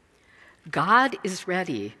move. God is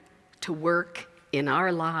ready to work in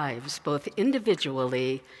our lives, both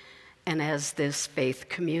individually and as this faith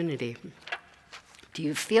community. Do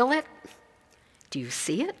you feel it? Do you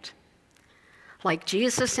see it? Like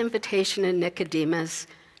Jesus' invitation in Nicodemus,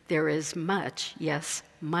 there is much, yes,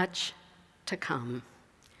 much to come.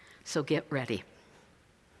 So get ready.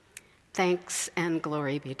 Thanks and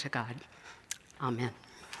glory be to God. Amen.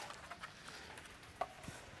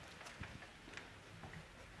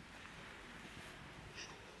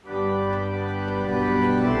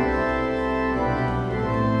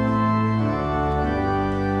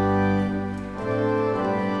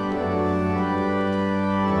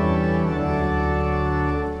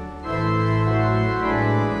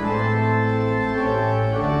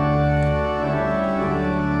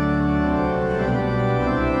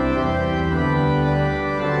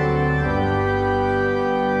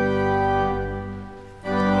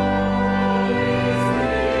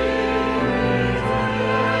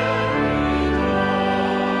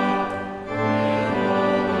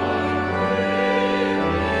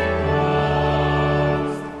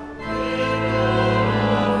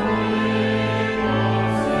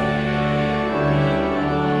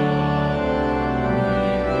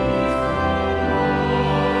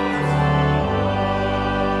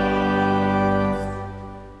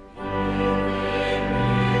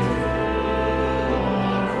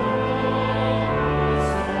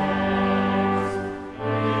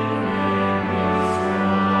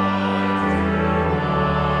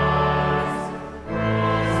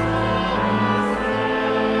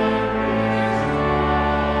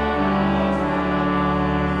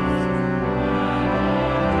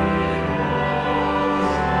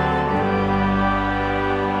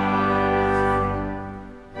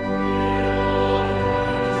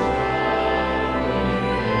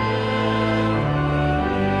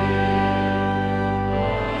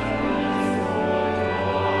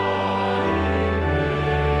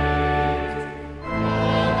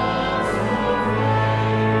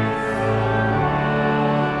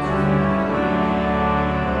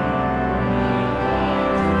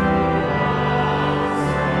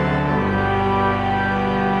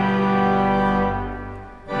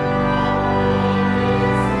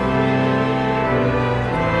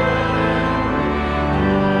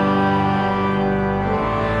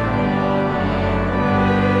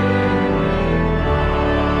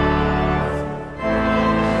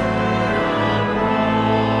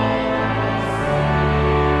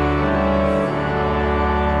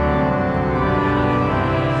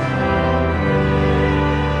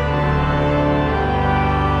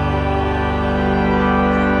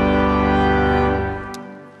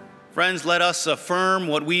 friends, let us affirm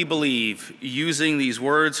what we believe using these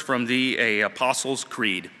words from the Apostles'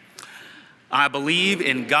 Creed. I believe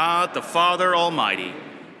in God the Father Almighty,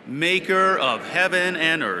 maker of heaven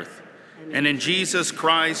and earth, and in Jesus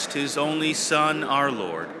Christ, his only Son, our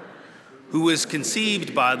Lord, who was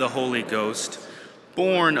conceived by the Holy Ghost,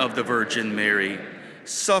 born of the Virgin Mary,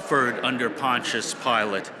 suffered under Pontius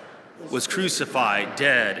Pilate, was crucified,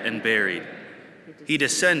 dead, and buried. He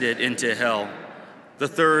descended into hell. The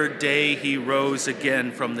third day he rose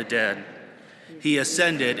again from the dead. He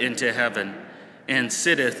ascended into heaven and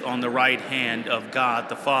sitteth on the right hand of God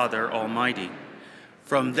the Father Almighty.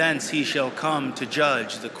 From thence he shall come to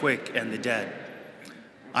judge the quick and the dead.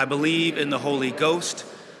 I believe in the Holy Ghost,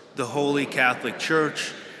 the Holy Catholic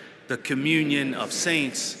Church, the communion of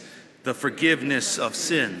saints, the forgiveness of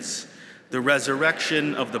sins, the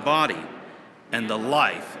resurrection of the body, and the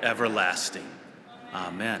life everlasting.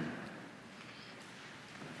 Amen.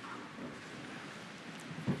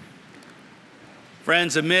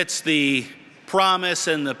 Friends, amidst the promise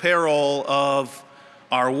and the peril of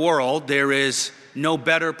our world, there is no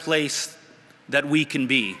better place that we can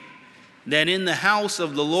be than in the house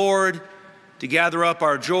of the Lord to gather up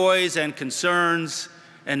our joys and concerns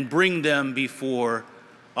and bring them before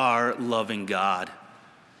our loving God.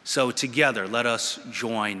 So together, let us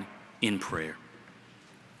join in prayer.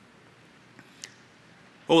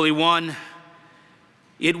 Holy One,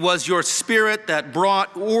 it was your Spirit that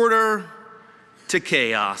brought order to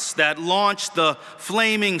chaos, that launched the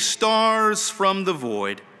flaming stars from the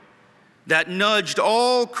void, that nudged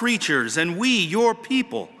all creatures and we, your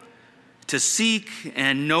people, to seek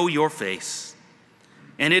and know your face.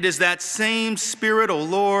 And it is that same Spirit, O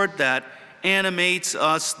Lord, that animates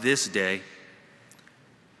us this day.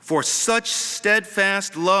 For such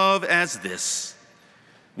steadfast love as this,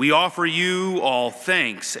 we offer you all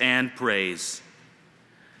thanks and praise.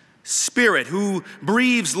 Spirit, who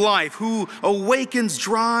breathes life, who awakens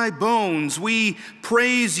dry bones, we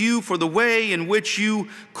praise you for the way in which you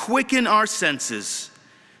quicken our senses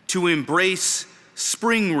to embrace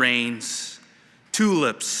spring rains,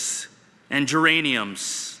 tulips, and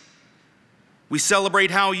geraniums. We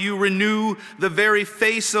celebrate how you renew the very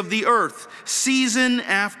face of the earth, season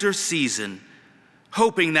after season,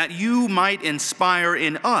 hoping that you might inspire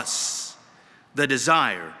in us the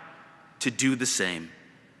desire to do the same.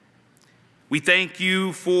 We thank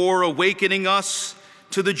you for awakening us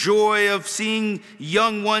to the joy of seeing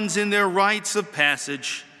young ones in their rites of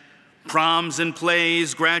passage, proms and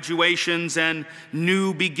plays, graduations, and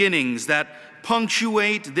new beginnings that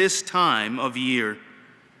punctuate this time of year,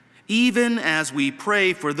 even as we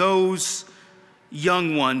pray for those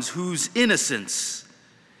young ones whose innocence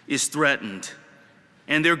is threatened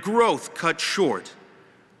and their growth cut short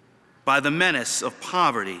by the menace of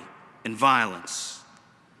poverty and violence.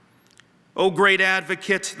 O great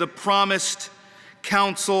advocate, the promised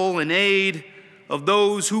counsel and aid of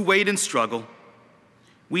those who wait and struggle,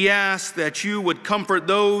 we ask that you would comfort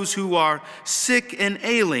those who are sick and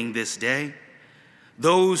ailing this day,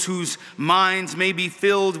 those whose minds may be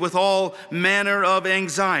filled with all manner of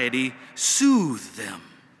anxiety, soothe them.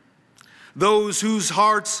 Those whose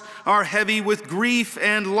hearts are heavy with grief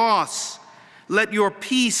and loss, let your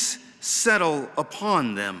peace settle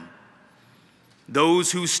upon them.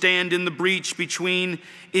 Those who stand in the breach between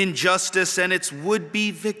injustice and its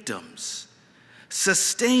would-be victims,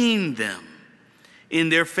 sustain them in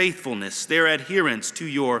their faithfulness, their adherence to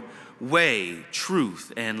your way,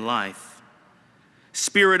 truth, and life.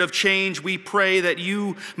 Spirit of change, we pray that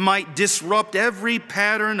you might disrupt every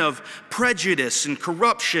pattern of prejudice and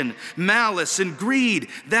corruption, malice and greed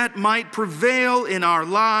that might prevail in our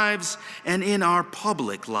lives and in our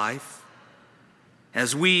public life.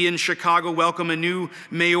 As we in Chicago welcome a new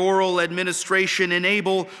mayoral administration,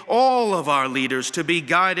 enable all of our leaders to be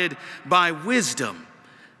guided by wisdom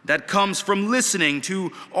that comes from listening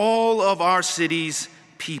to all of our city's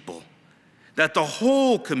people, that the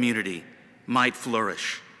whole community might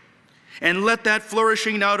flourish. And let that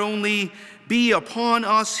flourishing not only be upon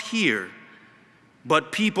us here,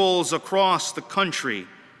 but peoples across the country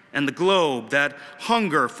and the globe that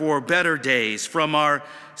hunger for better days, from our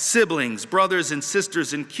siblings, brothers, and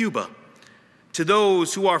sisters in Cuba, to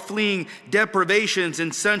those who are fleeing deprivations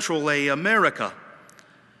in Central America,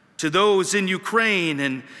 to those in Ukraine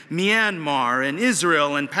and Myanmar and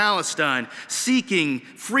Israel and Palestine, seeking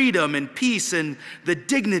freedom and peace and the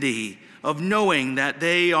dignity of knowing that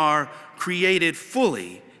they are created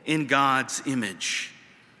fully in God's image.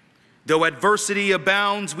 Though adversity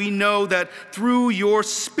abounds, we know that through your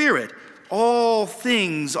Spirit, all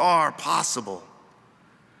things are possible.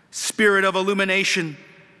 Spirit of illumination,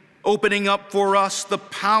 opening up for us the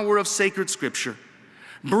power of sacred Scripture.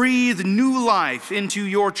 Breathe new life into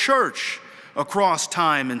your church across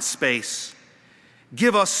time and space.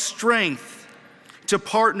 Give us strength to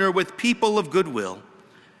partner with people of goodwill,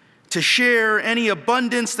 to share any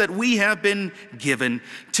abundance that we have been given,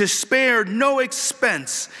 to spare no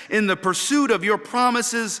expense in the pursuit of your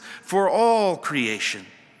promises for all creation.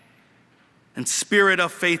 And Spirit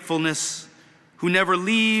of faithfulness, who never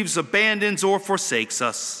leaves, abandons, or forsakes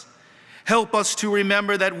us, help us to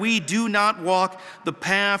remember that we do not walk the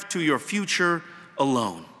path to your future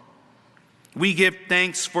alone. We give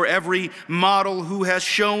thanks for every model who has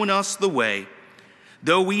shown us the way.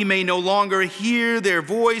 Though we may no longer hear their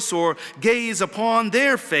voice or gaze upon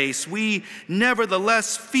their face, we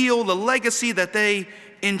nevertheless feel the legacy that they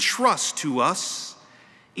entrust to us,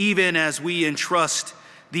 even as we entrust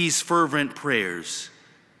these fervent prayers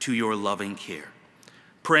to your loving care.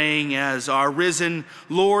 Praying as our risen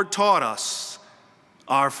Lord taught us,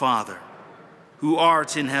 Our Father, who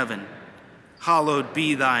art in heaven, hallowed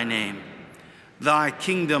be thy name. Thy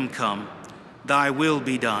kingdom come, thy will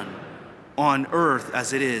be done, on earth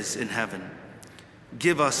as it is in heaven.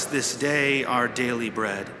 Give us this day our daily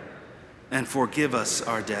bread, and forgive us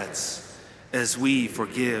our debts, as we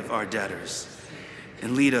forgive our debtors.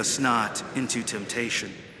 And lead us not into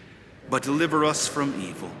temptation, but deliver us from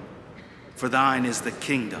evil. For thine is the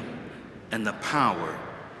kingdom, and the power,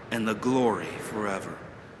 and the glory forever.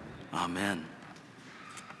 Amen.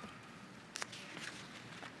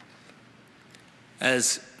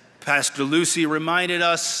 As Pastor Lucy reminded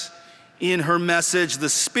us in her message, the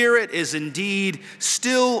Spirit is indeed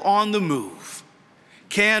still on the move.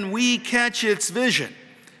 Can we catch its vision?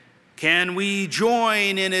 Can we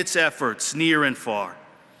join in its efforts near and far?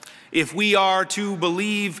 If we are to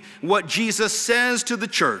believe what Jesus says to the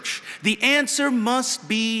church, the answer must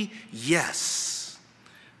be yes.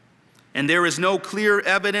 And there is no clear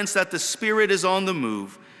evidence that the Spirit is on the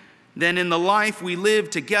move than in the life we live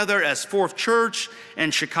together as Fourth Church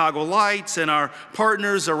and Chicago Lights and our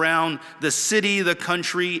partners around the city, the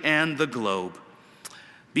country, and the globe.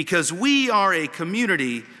 Because we are a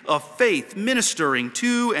community of faith ministering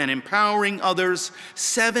to and empowering others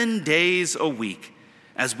 7 days a week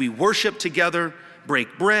as we worship together,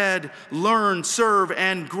 break bread, learn, serve,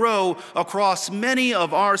 and grow across many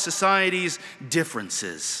of our society's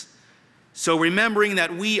differences. So remembering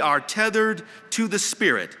that we are tethered to the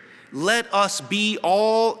Spirit, let us be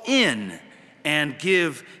all in and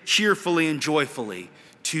give cheerfully and joyfully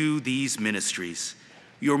to these ministries.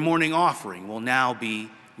 Your morning offering will now be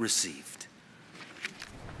received.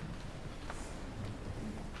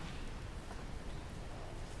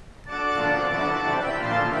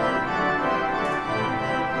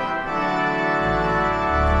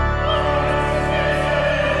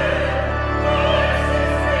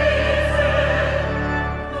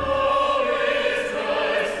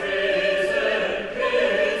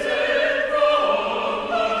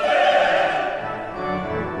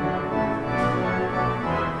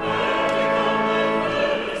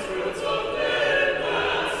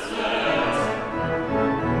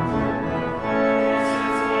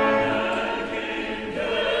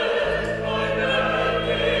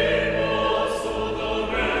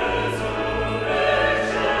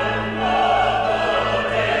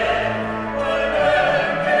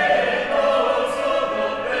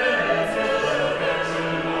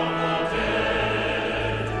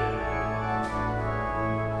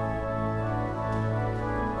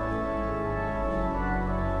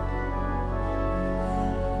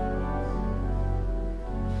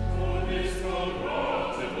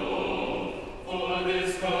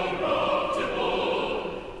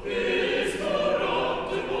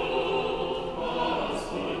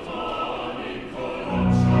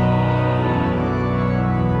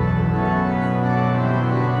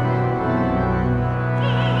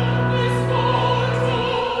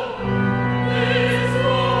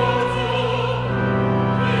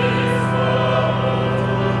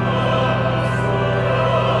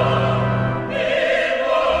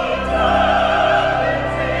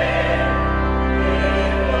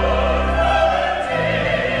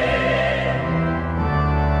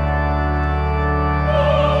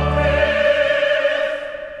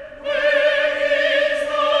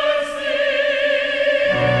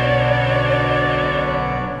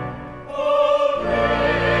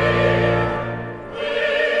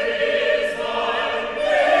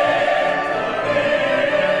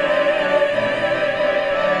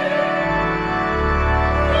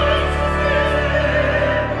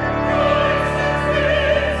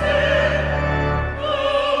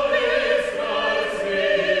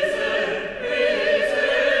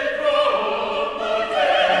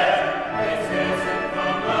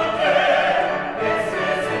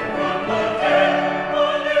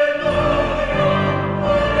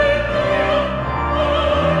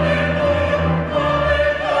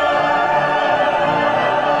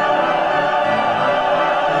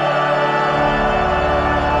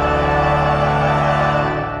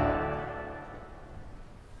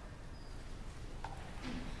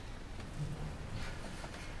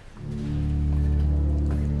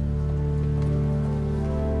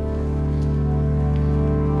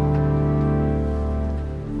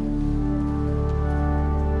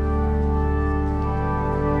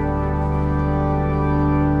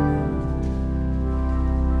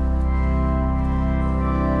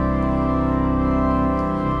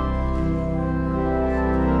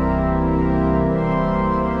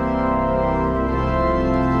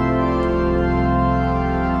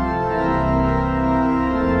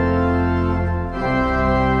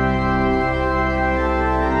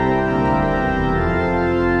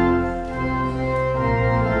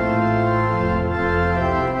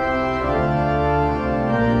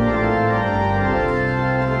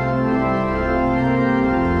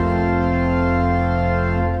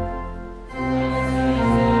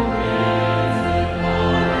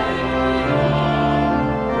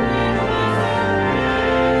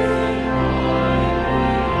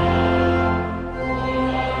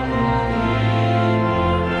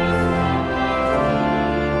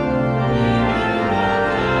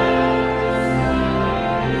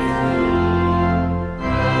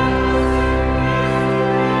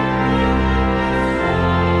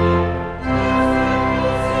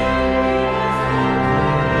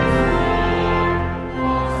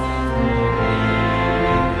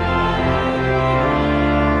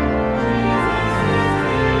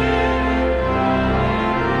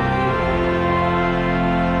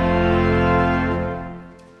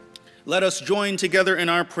 let us join together in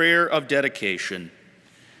our prayer of dedication.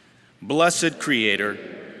 Blessed Creator,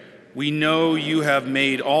 we know you have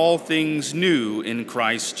made all things new in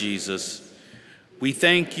Christ Jesus. We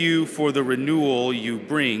thank you for the renewal you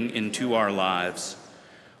bring into our lives.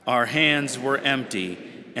 Our hands were empty,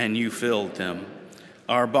 and you filled them.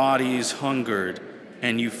 Our bodies hungered,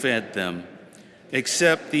 and you fed them.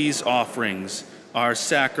 Accept these offerings, our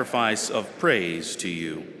sacrifice of praise to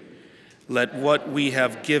you. Let what we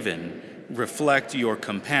have given reflect your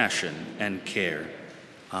compassion and care.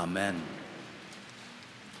 Amen.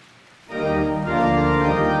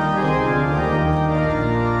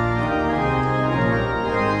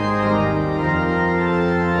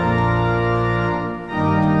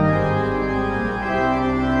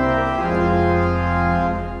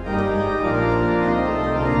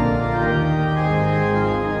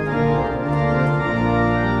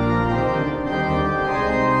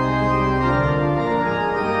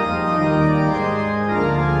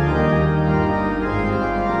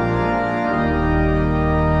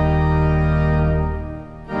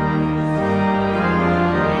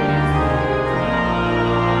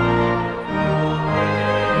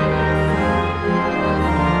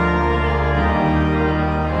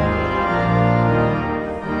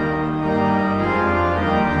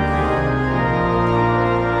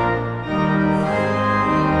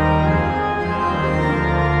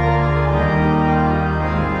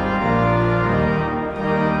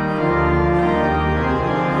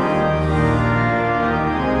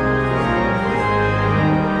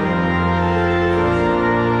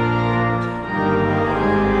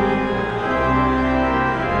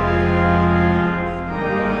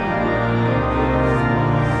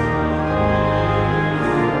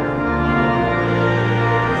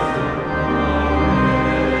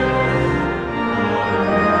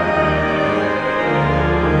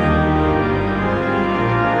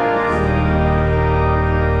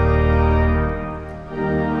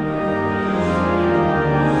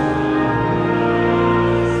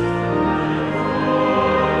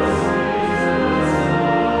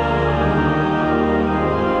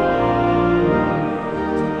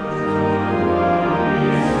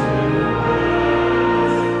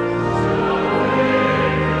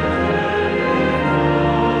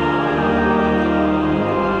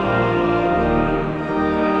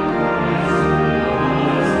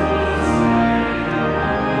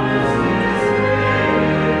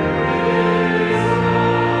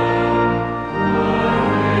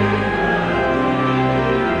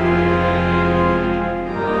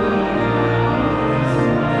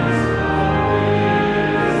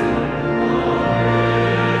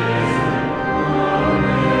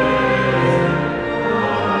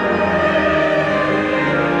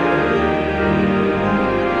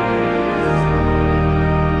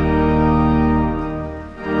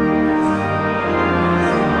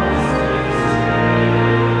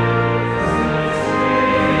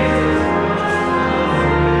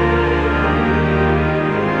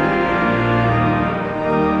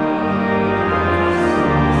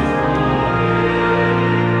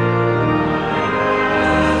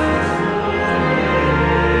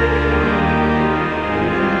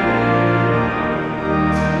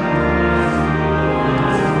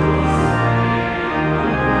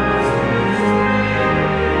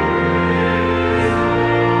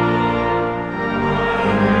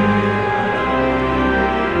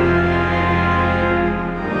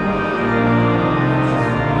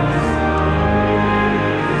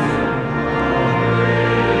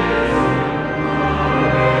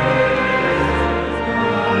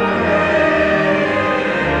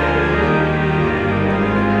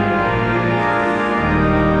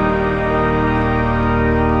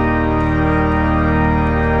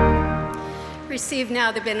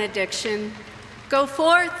 Now the benediction. Go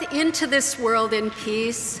forth into this world in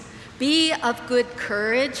peace. Be of good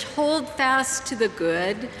courage. Hold fast to the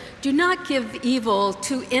good. Do not give evil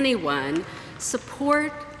to anyone.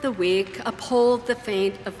 Support the weak. Uphold the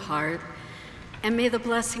faint of heart. And may the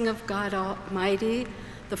blessing of God Almighty,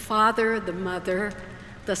 the Father, the Mother,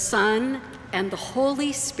 the Son, and the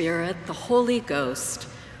Holy Spirit, the Holy Ghost,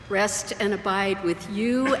 rest and abide with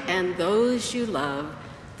you and those you love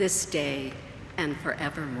this day and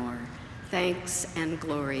forevermore. Thanks and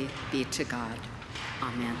glory be to God.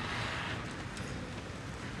 Amen.